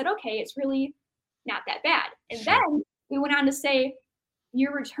process, they said, okay, it's really not that bad. And then we went on to say,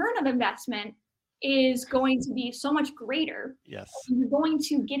 your return of investment is going to be so much greater. Yes. You're going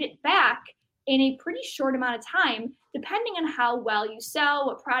to get it back in a pretty short amount of time, depending on how well you sell,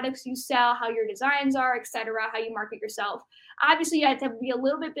 what products you sell, how your designs are, et cetera, how you market yourself. Obviously, you have to be a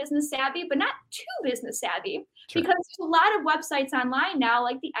little bit business savvy, but not too business savvy, because there's a lot of websites online now,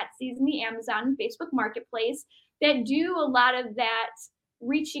 like the Etsy's and the Amazon and Facebook Marketplace, that do a lot of that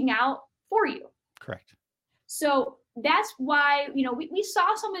reaching out for you. Correct. So that's why, we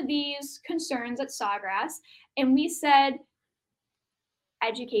saw some of these concerns at Sawgrass, and we said,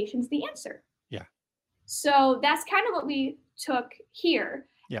 education's the answer. Yeah. So that's kind of what we took here.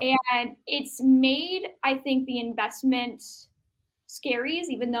 Yeah. And it's made, I think, the investment scary,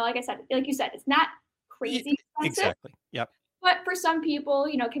 even though, like you said, it's not crazy expensive. Exactly. Yep. But for some people,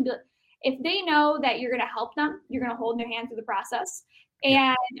 can be, if they know that you're going to help them, you're going to hold their hand through the process,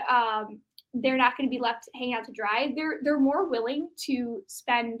 and they're not going to be left hanging out to dry. They're more willing to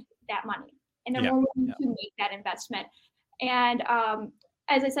spend that money, and they're more willing to make that investment. And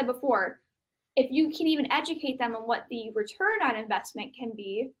as I said before, if you can even educate them on what the return on investment can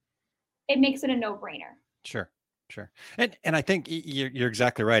be, it makes it a no-brainer. Sure. And I think you're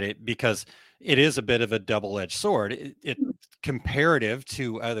exactly right, because it is a bit of a double-edged sword. It comparative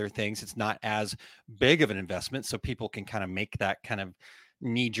to other things, it's not as big of an investment, so people can kind of make that kind of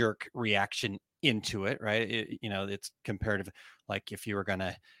knee-jerk reaction into it, right? It's comparative. Like if you were going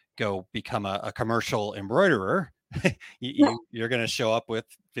to go become a commercial embroiderer, you're going to show up with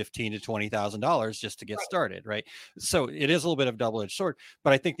 $15,000 to $20,000 just to get started, right? So it is a little bit of a double-edged sword.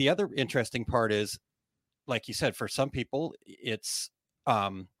 But I think the other interesting part is, like you said, for some people, it's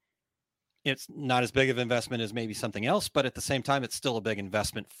not as big of an investment as maybe something else, but at the same time, it's still a big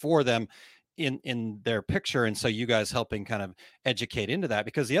investment for them in their picture. And so you guys helping kind of educate into that,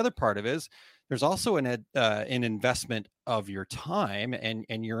 because the other part of it is there's also an investment of your time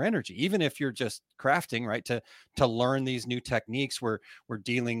and your energy, even if you're just crafting, right? To learn these new techniques. We're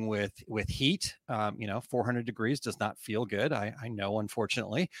dealing with heat. 400 degrees does not feel good. I know,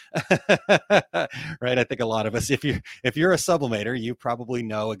 unfortunately, right? I think a lot of us, if you're a sublimator, you probably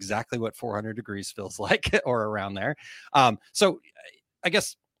know exactly what 400 degrees feels like or around there. So I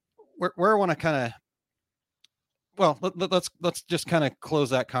guess where I want to kind of, let's just kind of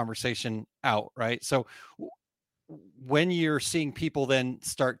close that conversation out, right? So when you're seeing people then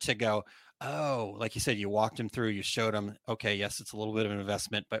start to go, oh, like you said, you walked them through, you showed them, okay, yes, it's a little bit of an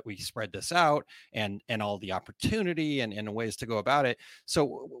investment, but we spread this out and all the opportunity and ways to go about it.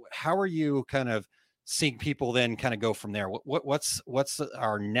 So how are you kind of seeing people then kind of go from there? What's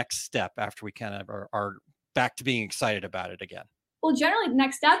our next step after we kind of are back to being excited about it again? Well, generally the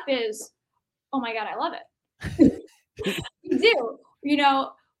next step is, oh my God, I love it. We do.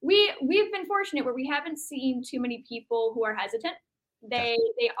 We've been fortunate where we haven't seen too many people who are hesitant. They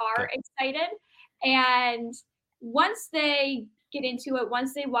are excited. And once they get into it,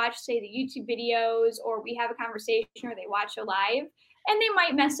 once they watch, say, the YouTube videos, or we have a conversation, or they watch a live, and they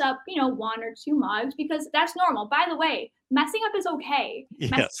might mess up, 1 or 2 mugs, because that's normal. By the way, messing up is okay.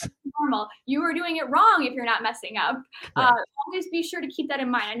 Yes. Messing up is normal. You are doing it wrong if you're not messing up. Right. Always be sure to keep that in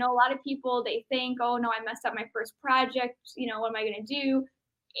mind. I know a lot of people, they think, oh no, I messed up my first project. What am I going to do?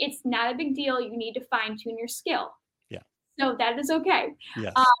 It's not a big deal. You need to fine tune your skill. Yeah. So that is okay.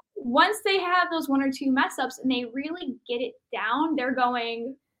 Yes. Once they have those 1 or 2 mess ups and they really get it down, they're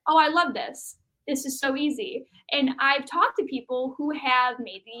going, oh, I love this. This is so easy. And I've talked to people who have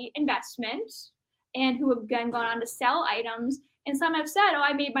made the investment and who have then gone on to sell items, And some have said, oh,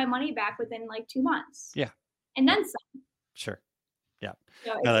 I made my money back within like 2 months. Yeah. And then some. Sure. Yeah.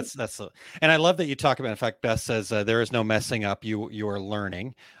 So No, and I love that you talk about, in fact, Beth says there is no messing up. You are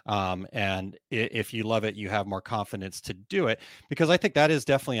learning. And if you love it, you have more confidence to do it, because I think that is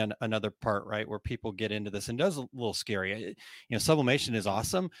definitely another part, right, where people get into this and does a little scary. Sublimation is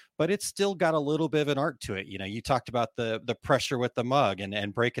awesome, but it's still got a little bit of an art to it. You talked about the pressure with the mug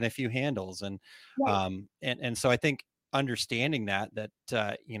and breaking a few handles. And, right. And so I think understanding that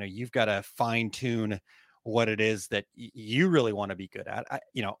you've got to fine tune what it is that you really want to be good at.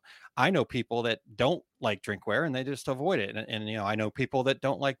 I know people that don't like drinkware and they just avoid it. And I know people that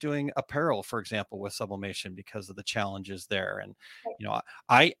don't like doing apparel, for example, with sublimation because of the challenges there. And,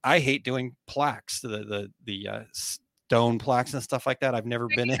 I hate doing plaques, the stone plaques and stuff like that. I've never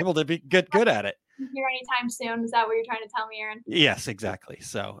been able to be good at it. Here anytime soon. Is that what you're trying to tell me, Aaron? Yes, exactly.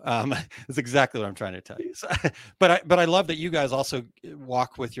 So that's exactly what I'm trying to tell you. So, but I love that you guys also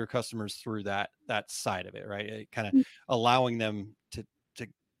walk with your customers through that side of it, right? Kind of allowing them to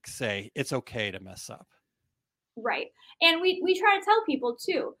say it's okay to mess up. Right. And we try to tell people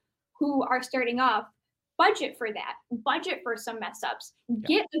too, who are starting off, budget for that, budget for some mess ups,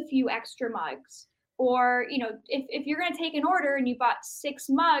 get a few extra mugs. Or, if you're going to take an order and you bought 6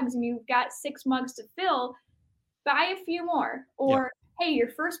 mugs and you've got 6 mugs to fill, buy a few more. Or, hey, your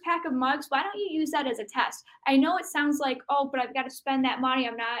first pack of mugs, why don't you use that as a test? I know it sounds like, oh, but I've got to spend that money.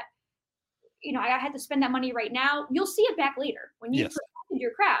 I'm not, I had to spend that money right now. You'll see it back later. When you perfected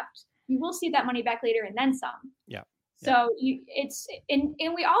your craft, you will see that money back later and then some. Yeah. So and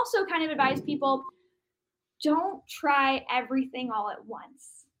we also kind of advise people, don't try everything all at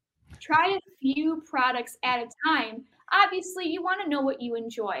once. Try a few products at a time. Obviously, you want to know what you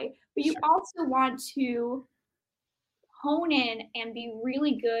enjoy, but you also want to hone in and be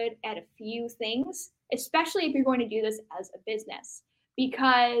really good at a few things, especially if you're going to do this as a business,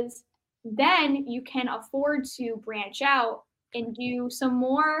 because then you can afford to branch out and do some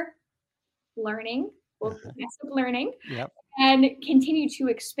more learning, and continue to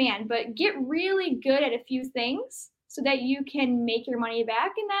expand. But get really good at a few things so that you can make your money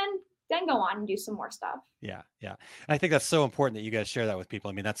back and then go on and do some more stuff. Yeah. And I think that's so important that you guys share that with people.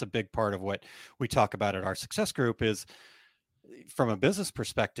 I mean, that's a big part of what we talk about at our success group is from a business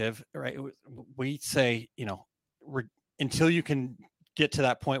perspective, right? We say, until you can get to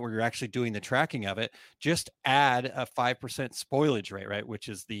that point where you're actually doing the tracking of it, just add a 5% spoilage rate, right? Which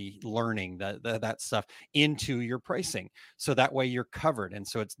is the learning, that stuff into your pricing. So that way you're covered. And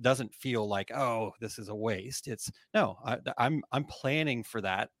so it doesn't feel like, oh, this is a waste. It's no, I'm planning for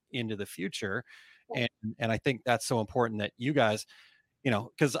that into the future. And I think that's so important that you guys,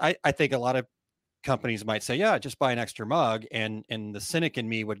 because I think a lot of companies might say, yeah, just buy an extra mug. And the cynic in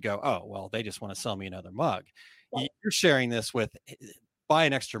me would go, oh, well, they just want to sell me another mug. You're sharing this with buy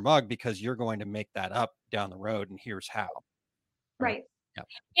an extra mug because you're going to make that up down the road. And here's how. Right. Yeah.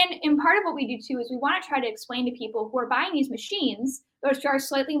 And part of what we do too is we want to try to explain to people who are buying these machines, which are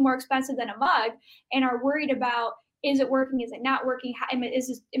slightly more expensive than a mug, and are worried about, is it working? Is it not working?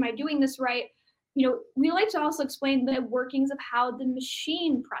 Am I doing this right? We like to also explain the workings of how the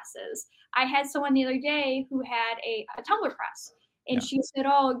machine presses. I had someone the other day who had a tumbler press. And she said,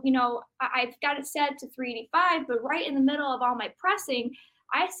 oh, I've got it set to 385, but right in the middle of all my pressing,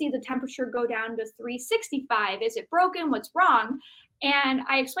 I see the temperature go down to 365. Is it broken? What's wrong? And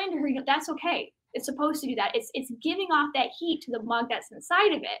I explained to her, that's okay. It's supposed to do that. It's giving off that heat to the mug that's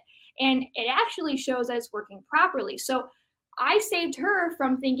inside of it. And it actually shows that it's working properly. So I saved her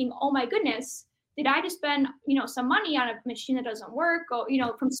from thinking, oh my goodness, did I just spend, some money on a machine that doesn't work? Or,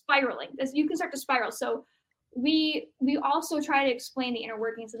 from spiraling. You can start to spiral. So we also try to explain the inner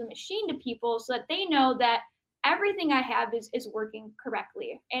workings of the machine to people so that they know that everything I have is working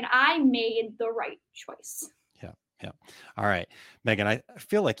correctly and I made the right choice. Yeah. All right, Megan, I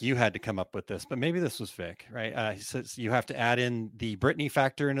feel like you had to come up with this, but maybe this was Vic, right? He says you have to add in the Brittany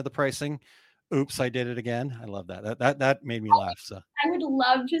factor into the pricing. Oops, I did it again. I love that. That made me laugh. So I would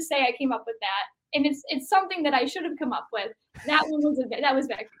love to say I came up with that. And it's something that I should have come up with. That was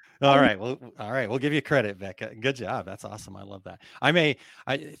Vic. All right. We'll give you credit, Vic. Good job. That's awesome. I love that.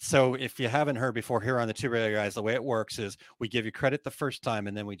 So if you haven't heard before here on the Two Regular Guys, the way it works is we give you credit the first time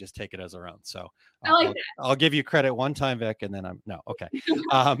and then we just take it as our own. So I'll give you credit one time, Vic, and then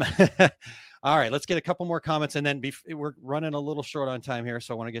okay. All right, let's get a couple more comments, and then we're running a little short on time here,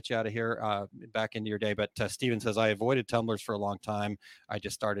 so I want to get you out of here, back into your day. But Steven says, I avoided tumblers for a long time. I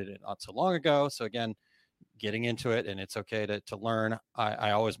just started it not so long ago. So again, getting into it, and it's okay to learn.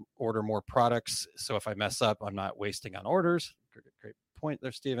 I always order more products, so if I mess up, I'm not wasting on orders. Great point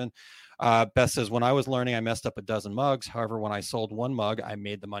there, Stephen. Beth says, when I was learning, I messed up a dozen mugs. However, when I sold one mug, I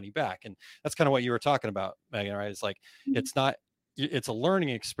made the money back. And that's kind of what you were talking about, Megan, right? It's like, it's a learning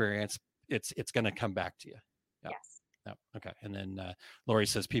experience. It's going to come back to you. Yeah. Yes. No. Okay. And then Lori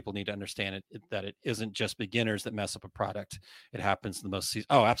says people need to understand that it isn't just beginners that mess up a product. It happens to the most.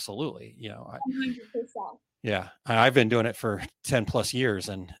 Oh, absolutely. 100%. Yeah. I've been doing it for 10 plus years,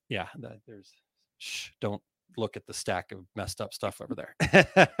 and don't look at the stack of messed up stuff over there.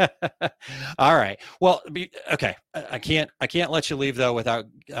 All right. Well, okay. I can't let you leave though without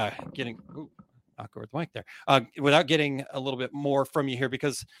getting awkward with the mic there. Without getting a little bit more from you here,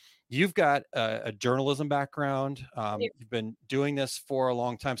 because you've got a journalism background. You've been doing this for a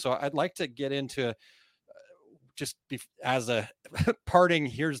long time. So I'd like to get into as a parting,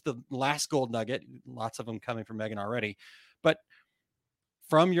 here's the last gold nugget, lots of them coming from Megan already, but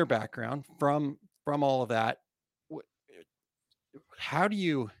from your background, from all of that, what have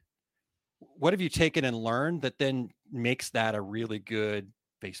you taken and learned that then makes that a really good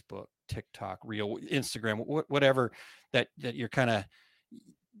Facebook, TikTok, Reel, Instagram, whatever that you're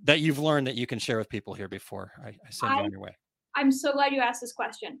that you've learned that you can share with people here before I send you on your way? I'm so glad you asked this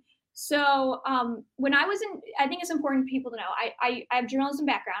question. So when I think it's important for people to know, I have journalism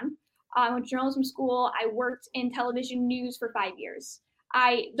background. I went to journalism school. I worked in television news for 5 years.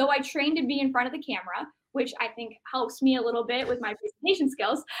 Though I trained to be in front of the camera, which I think helps me a little bit with my presentation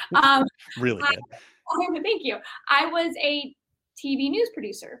skills. Really good. Thank you. I was a TV news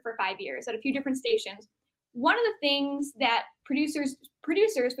producer for 5 years at a few different stations. One of the things that producers,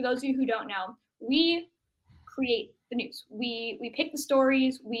 for those of you who don't know, we create the news. We pick the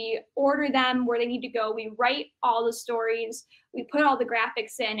stories, we order them where they need to go, we write all the stories, we put all the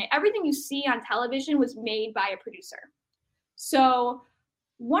graphics in. Everything you see on television was made by a producer. So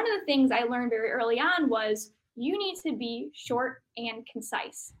one of the things I learned very early on was you need to be short and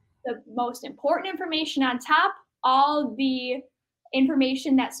concise. The most important information on top, all the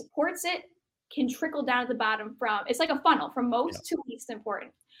information that supports it can trickle down at the bottom it's like a funnel from most to least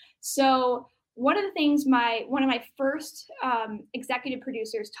important. So one of the things one of my first executive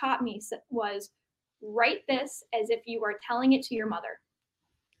producers taught me was write this as if you are telling it to your mother.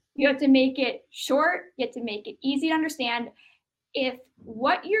 You have to make it short, you have to make it easy to understand. If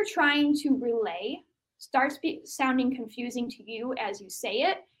what you're trying to relay starts sounding confusing to you as you say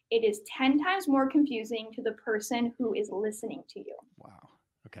it, it is 10 times more confusing to the person who is listening to you. Wow.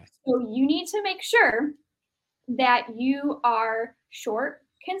 Okay. So you need to make sure that you are short,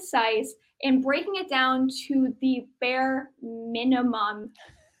 concise, and breaking it down to the bare minimum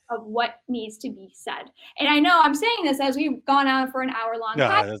of what needs to be said. And I know I'm saying this as we've gone on for an hour-long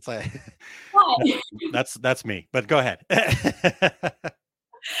podcast. That's me. But go ahead.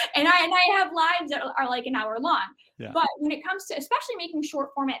 And I have lives that are like an hour long. Yeah. But when it comes to especially making short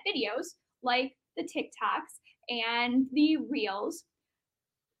format videos like the TikToks and the Reels,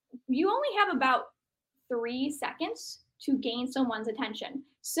 you only have about 3 seconds to gain someone's attention.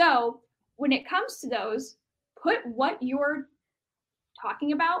 So when it comes to those, put what you're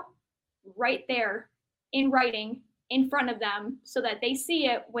talking about right there in writing in front of them so that they see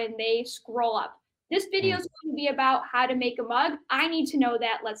it when they scroll up. This video is going to be about how to make a mug. I need to know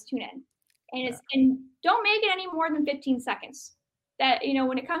that. Let's tune in. And don't make it any more than 15 seconds. That,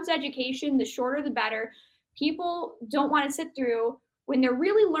 when it comes to education, the shorter the better. People don't want to sit through, when they're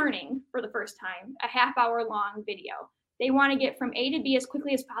really learning for the first time, a half-hour long video. They want to get from A to B as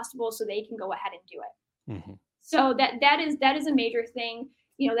quickly as possible so they can go ahead and do it. Mm-hmm. So that is a major thing,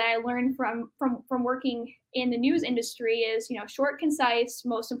 that I learned from working in the news industry is, short, concise,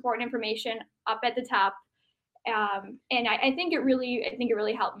 most important information up at the top. And I think it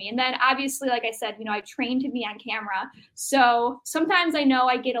really helped me. And then obviously, like I said, I trained to be on camera. So sometimes I know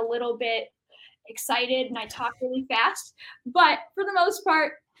I get a little bit excited and I talk really fast, but for the most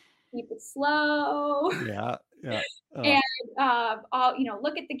part, keep it slow. Yeah. And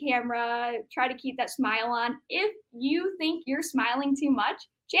look at the camera, try to keep that smile on. If you think you're smiling too much,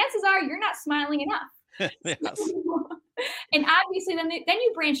 chances are you're not smiling enough. Yes. And obviously then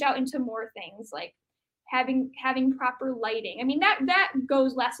you branch out into more things like having proper lighting. I mean, that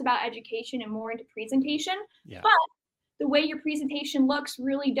goes less about education and more into presentation. Yeah. But the way your presentation looks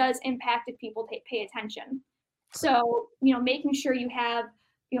really does impact if people pay attention. So, making sure you have,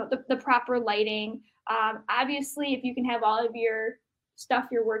 the proper lighting. Obviously, if you can have all of your stuff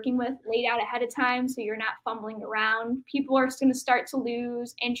you're working with laid out ahead of time so you're not fumbling around, people are going to start to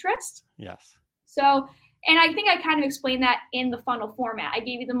lose interest. Yes. So, and I think I kind of explained that in the funnel format. I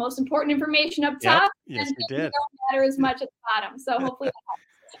gave you the most important information up top. Yes, you did. It don't matter as much at the bottom. So hopefully that helps.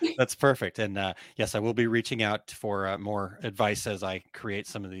 That's perfect. And yes, I will be reaching out for more advice as I create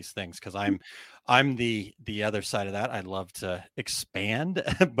some of these things, because I'm the other side of that. I'd love to expand,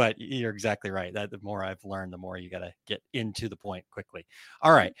 but you're exactly right. That the more I've learned, the more you got to get into the point quickly.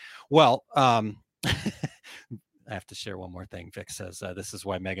 All right. Well, I have to share one more thing. Vic says this is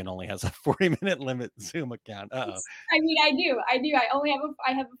why Megan only has a 40-minute limit Zoom account. Uh-oh. I mean, I do. I only have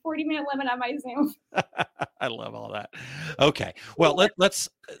I have a 40-minute limit on my Zoom. I love all that. Okay. Well, let's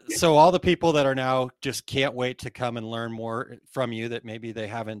so all the people that are now just can't wait to come and learn more from you that maybe they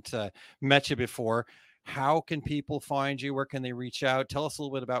haven't met you before. How can people find you? Where can they reach out? Tell us a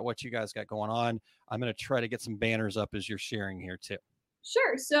little bit about what you guys got going on. I'm going to try to get some banners up as you're sharing here too.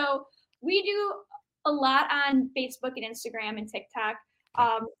 Sure. So we do a lot on Facebook and Instagram and TikTok.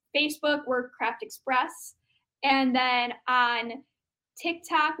 Facebook, we're Craft Express. And then on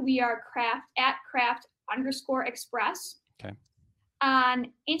TikTok, we are @craft_express. Okay.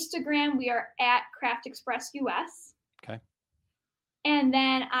 On Instagram, we are @CraftExpressUS. Okay. And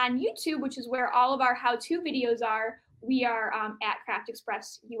then on YouTube, which is where all of our how-to videos are, we are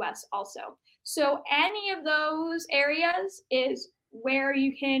 @CraftExpressUS also. So any of those areas is where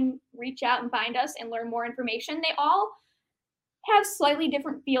you can reach out and find us and learn more information. They all have slightly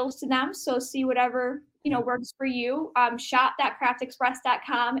different feels to them, so see whatever works for you.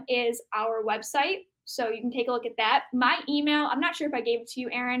 Shop.craftexpress.com is our website, so you can take a look at that. My email, I'm not sure if I gave it to you,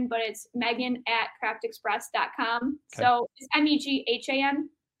 Aaron, but it's megan@craftexpress.com. Okay. So it's MEGHAN.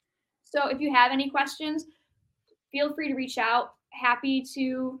 So if you have any questions, feel free to reach out. Happy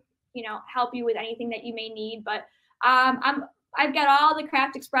to help you with anything that you may need. But I've got all the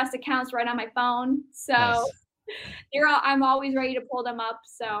Craft Express accounts right on my phone, so Nice. I'm always ready to pull them up.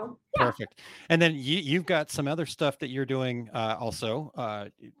 So yeah. Perfect. And then you've got some other stuff that you're doing also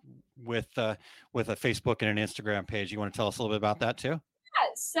with a Facebook and an Instagram page. You want to tell us a little bit about that too? Yeah,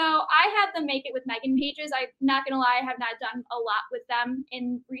 so I have the Make It with Megan pages. I'm not going to lie, I have not done a lot with them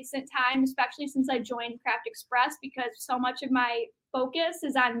in recent time, especially since I joined Craft Express, because so much of my focus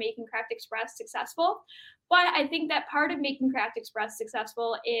is on making Craft Express successful. But I think that part of making Craft Express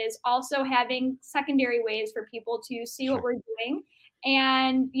successful is also having secondary ways for people to see what we're doing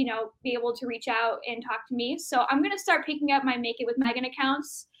and, be able to reach out and talk to me. So I'm going to start picking up my Make It with Megan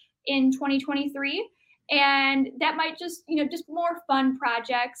accounts in 2023. And that might just more fun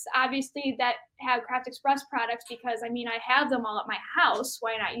projects, obviously, that have Craft Express products, because I have them all at my house.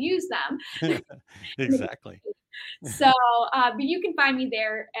 Why not use them? Exactly. So, but you can find me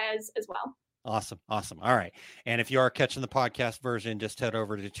there as well. Awesome. All right. And if you are catching the podcast version, just head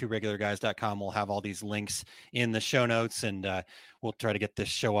over to tworegularguys.com. We'll have all these links in the show notes, and we'll try to get this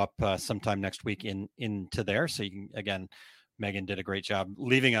show up sometime next week into there. So you can, again, Megan did a great job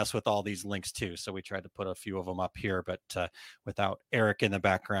leaving us with all these links too. So we tried to put a few of them up here, but without Eric in the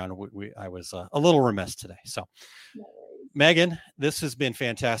background, I was a little remiss today. So Megan, this has been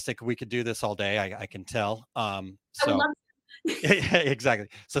fantastic. We could do this all day. I can tell. Exactly.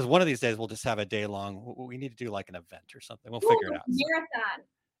 So one of these days we'll just have a day long. We need to do like an event or something. We'll figure it out. Marathon.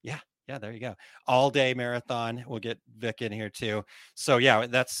 Yeah, there you go. All day marathon. We'll get Vic in here too. So yeah,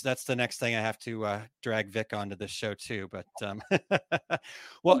 that's the next thing. I have to drag Vic onto this show too. But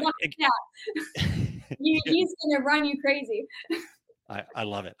well, he's gonna run you crazy. I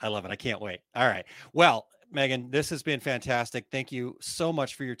love it. I can't wait. All right. Well, Megan, this has been fantastic. Thank you so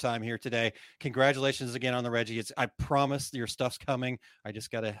much for your time here today. Congratulations again on the Reggie. I promise your stuff's coming. I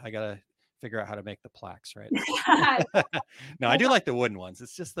gotta figure out how to make the plaques, right? No, I do like the wooden ones.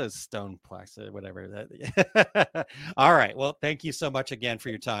 It's just those stone plaques or whatever. All right. Well, thank you so much again for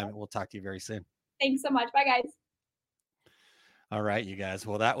your time. And we'll talk to you very soon. Thanks so much. Bye, guys. All right, you guys.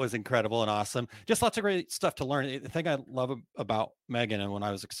 Well, that was incredible and awesome. Just lots of great stuff to learn. The thing I love about Megan, and when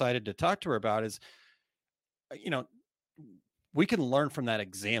I was excited to talk to her about, is, we can learn from that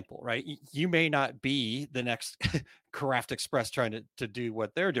example, right? You may not be the next Craft Express trying to do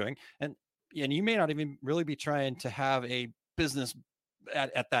what they're doing. And you may not even really be trying to have a business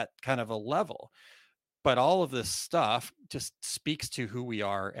at that kind of a level. But all of this stuff just speaks to who we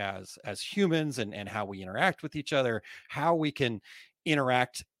are as humans, and how we interact with each other, how we can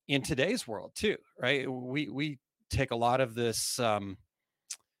interact in today's world too, right? We take a lot of this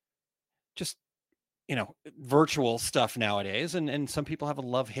just virtual stuff nowadays, and some people have a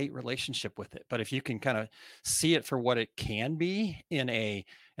love-hate relationship with it. But if you can kind of see it for what it can be in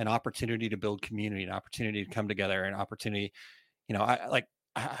an opportunity to build community, an opportunity to come together, an opportunity,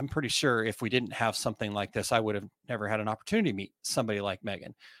 I'm pretty sure if we didn't have something like this, I would have never had an opportunity to meet somebody like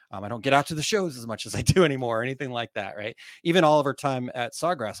Megan. I don't get out to the shows as much as I do anymore, or anything like that, right? Even all of her time at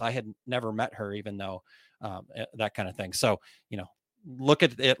Sawgrass, I had never met her, even though that kind of thing. So, look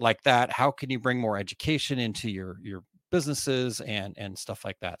at it like that. How can you bring more education into your businesses and stuff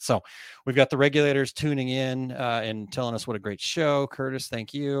like that? So we've got the regulators tuning in and telling us what a great show. Curtis,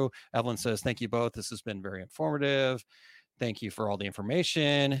 thank you. Evelyn says, thank you both. This has been very informative. Thank you for all the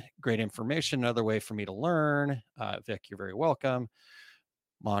information. Great information. Another way for me to learn. Vic, you're very welcome.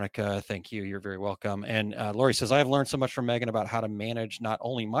 Monica, thank you. You're very welcome. And Lori says, I've learned so much from Megan about how to manage not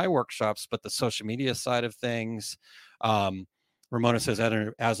only my workshops, but the social media side of things. Ramona says,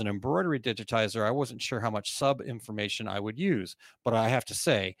 as an embroidery digitizer, I wasn't sure how much sub information I would use, but I have to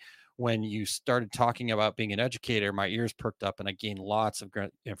say, when you started talking about being an educator, my ears perked up and I gained lots of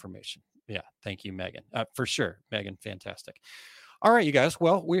great information. Yeah. Thank you, Megan. For sure. Megan, fantastic. All right, you guys.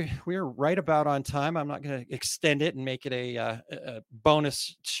 Well, we're right about on time. I'm not going to extend it and make it a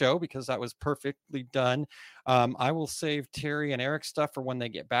bonus show because that was perfectly done. I will save Terry and Eric's stuff for when they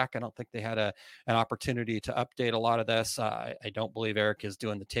get back. I don't think they had an opportunity to update a lot of this. I don't believe Eric is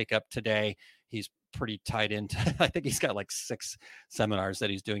doing the take up today. He's pretty tied into, I think he's got like 6 seminars that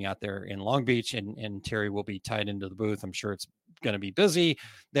he's doing out there in Long Beach, and Terry will be tied into the booth. I'm sure it's going to be busy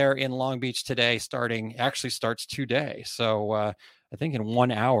there in Long Beach today. Starts today. So I think in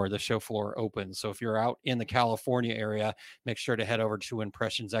 1 hour, the show floor opens. So if you're out in the California area, make sure to head over to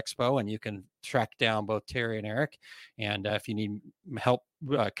Impressions Expo and you can track down both Terry and Eric. And if you need help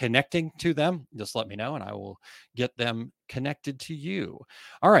connecting to them, just let me know and I will get them connected to you.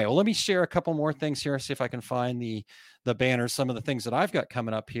 All right. Well, let me share a couple more things here. See if I can find the banners, some of the things that I've got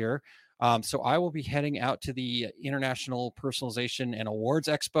coming up here. So I will be heading out to the International Personalization and Awards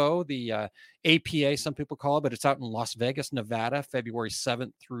Expo, the APA, some people call it, but it's out in Las Vegas, Nevada, February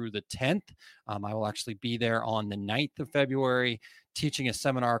 7th through the 10th. I will actually be there on the 9th of February, teaching a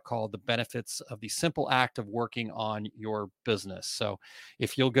seminar called The Benefits of the Simple Act of Working on Your Business. So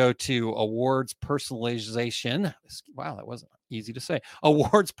if you'll go to Awards Personalization, wow, that wasn't easy to say,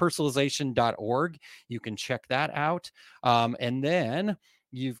 awardspersonalization.org, you can check that out. And then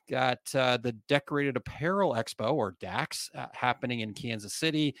you've got the Decorated Apparel Expo, or DAX, happening in Kansas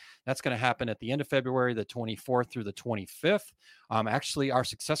City. That's going to happen at the end of February, the 24th through the 25th. Actually, our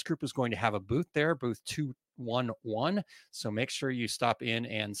success group is going to have a booth there, booth 211. So make sure you stop in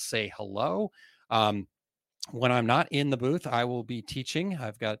and say hello. When I'm not in the booth, I will be teaching.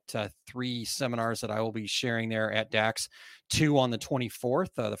 I've got 3 seminars that I will be sharing there at DAX, 2 on the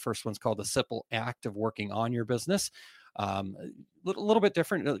 24th. The first one's called The Simple Act of Working on Your Business. A little bit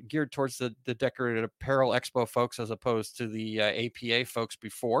different, geared towards the Decorated Apparel Expo folks as opposed to the APA folks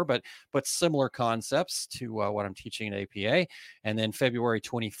before, but similar concepts to what I'm teaching at APA. And then February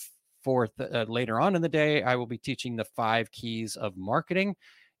 24th, later on in the day, I will be teaching the 5 keys of marketing.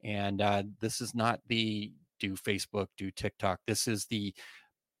 And this is not the do Facebook, do TikTok. This is the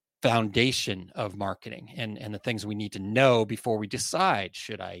foundation of marketing and the things we need to know before we decide,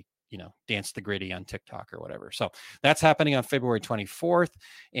 should I dance the gritty on TikTok or whatever. So that's happening on February 24th.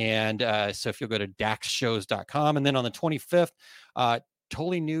 And so if you'll go to daxshows.com, and then on the 25th,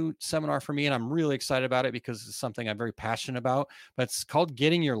 totally new seminar for me. And I'm really excited about it because it's something I'm very passionate about, but it's called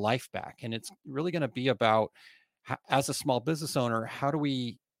Getting Your Life Back. And it's really going to be about, as a small business owner, how do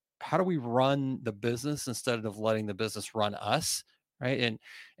we run the business instead of letting the business run us, right?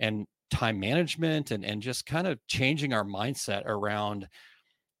 And time management and just kind of changing our mindset around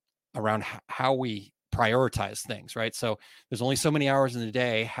how we prioritize things, right? So there's only so many hours in the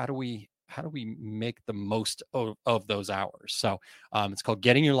day. How do we make the most of those hours? So it's called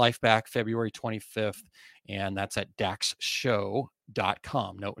Getting Your Life Back, February 25th, and that's at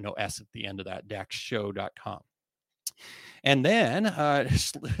daxshow.com. No S at the end of that, daxshow.com. And then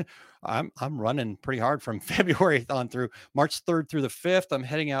I'm running pretty hard from February on through March 3rd through the 5th. I'm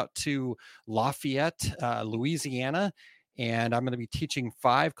heading out to Lafayette, Louisiana. And I'm going to be teaching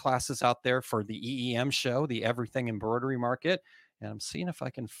 5 classes out there for the EEM show, the Everything Embroidery Market. And I'm seeing if I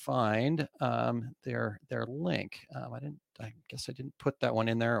can find their link. I guess I didn't put that one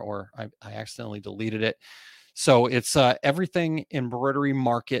in there, or I accidentally deleted it. So it's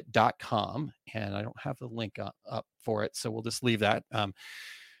everythingembroiderymarket.com. And I don't have the link up for it. So we'll just leave that.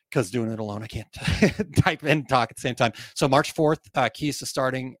 Because doing it alone, I can't type and talk at the same time. So March 4th, keys to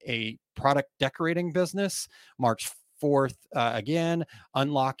starting a product decorating business. March 4th, again,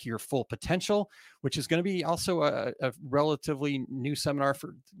 unlock your full potential, which is going to be also a relatively new seminar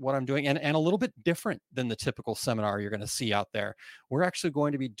for what I'm doing, and a little bit different than the typical seminar you're going to see out there. We're actually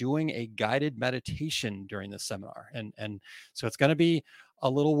going to be doing a guided meditation during this seminar. And so it's going to be a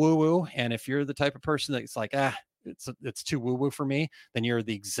little woo-woo. And if you're the type of person that's like, it's too woo woo for me, then you're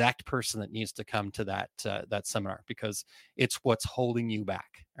the exact person that needs to come to that seminar, because it's what's holding you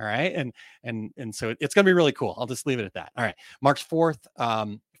back. All right. And so it's going to be really cool. I'll just leave it at that. All right. March 4th,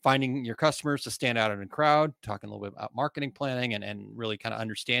 finding your customers to stand out in a crowd, talking a little bit about marketing planning and really kind of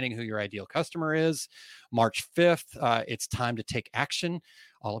understanding who your ideal customer is. March 5th, it's time to take action,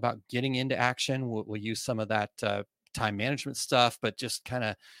 all about getting into action. We'll use some of that time management stuff, but just kind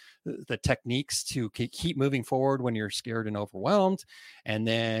of the techniques to keep moving forward when you're scared and overwhelmed. And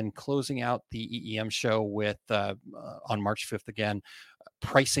then closing out the EEM show with on March 5th again,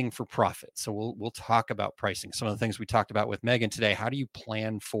 pricing for profit. So we'll talk about pricing. Some of the things we talked about with Megan today. How do you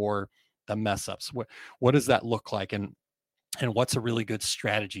plan for the mess ups? What does that look like? And what's a really good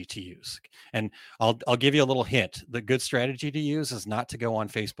strategy to use? And I'll give you a little hint. The good strategy to use is not to go on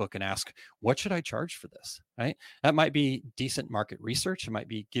Facebook and ask, what should I charge for this? Right? That might be decent market research. It might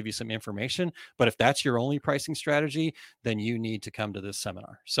be give you some information, but if that's your only pricing strategy, then you need to come to this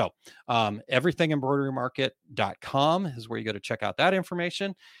seminar. So everythingembroiderymarket.com is where you go to check out that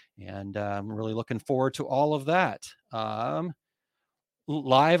information. And I'm really looking forward to all of that.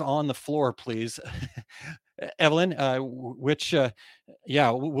 Live on the floor, please. Evelyn, we'll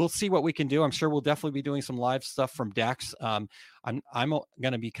see what we can do. I'm sure we'll definitely be doing some live stuff from DAX. I'm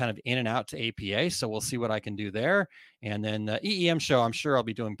going to be kind of in and out to APA, so we'll see what I can do there. And then the EEM show, I'm sure I'll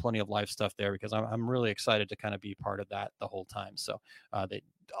be doing plenty of live stuff there, because I'm really excited to kind of be part of that the whole time. So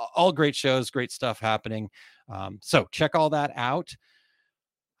all great shows, great stuff happening. So check all that out.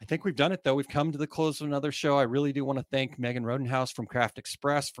 I think we've done it, though. We've come to the close of another show. I really do want to thank Megan Rodenhouse from Craft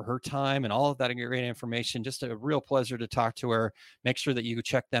Express for her time and all of that great information. Just a real pleasure to talk to her. Make sure that you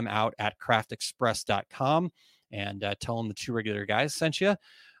check them out at craftexpress.com and tell them the Two Regular Guys sent you.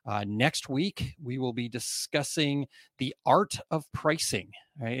 Next week, we will be discussing the art of pricing,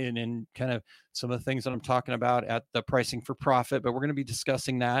 right? And kind of some of the things that I'm talking about at the Pricing for Profit, but we're going to be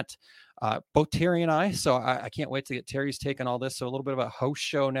discussing that, both Terry and I. So I can't wait to get Terry's take on all this. So a little bit of a host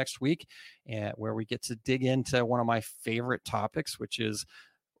show next week, where we get to dig into one of my favorite topics, which is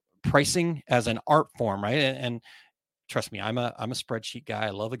pricing as an art form, right? And trust me, I'm a spreadsheet guy. I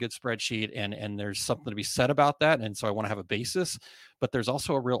love a good spreadsheet, and there's something to be said about that. And so I want to have a basis, but there's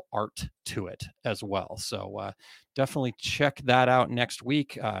also a real art to it as well. So definitely check that out next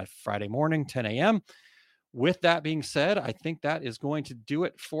week, Friday morning, 10 a.m. With that being said, I think that is going to do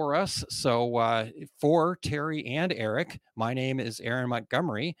it for us. So for Terry and Eric, my name is Aaron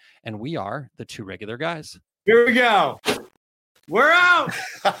Montgomery, and we are the Two Regular Guys. Here we go. We're out.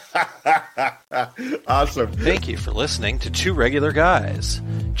 Awesome. Thank you for listening to Two Regular Guys.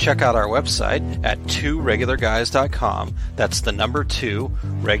 Check out our website at tworegularguys.com. That's the number 2,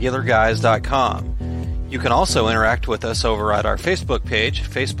 regularguys.com. You can also interact with us over at our Facebook page,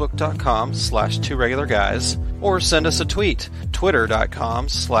 facebook.com/tworegularguys, or send us a tweet,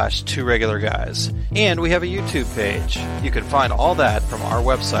 twitter.com/tworegularguys. And we have a YouTube page. You can find all that from our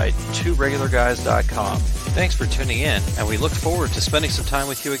website, tworegularguys.com. Thanks for tuning in, and we look forward to spending some time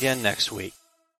with you again next week.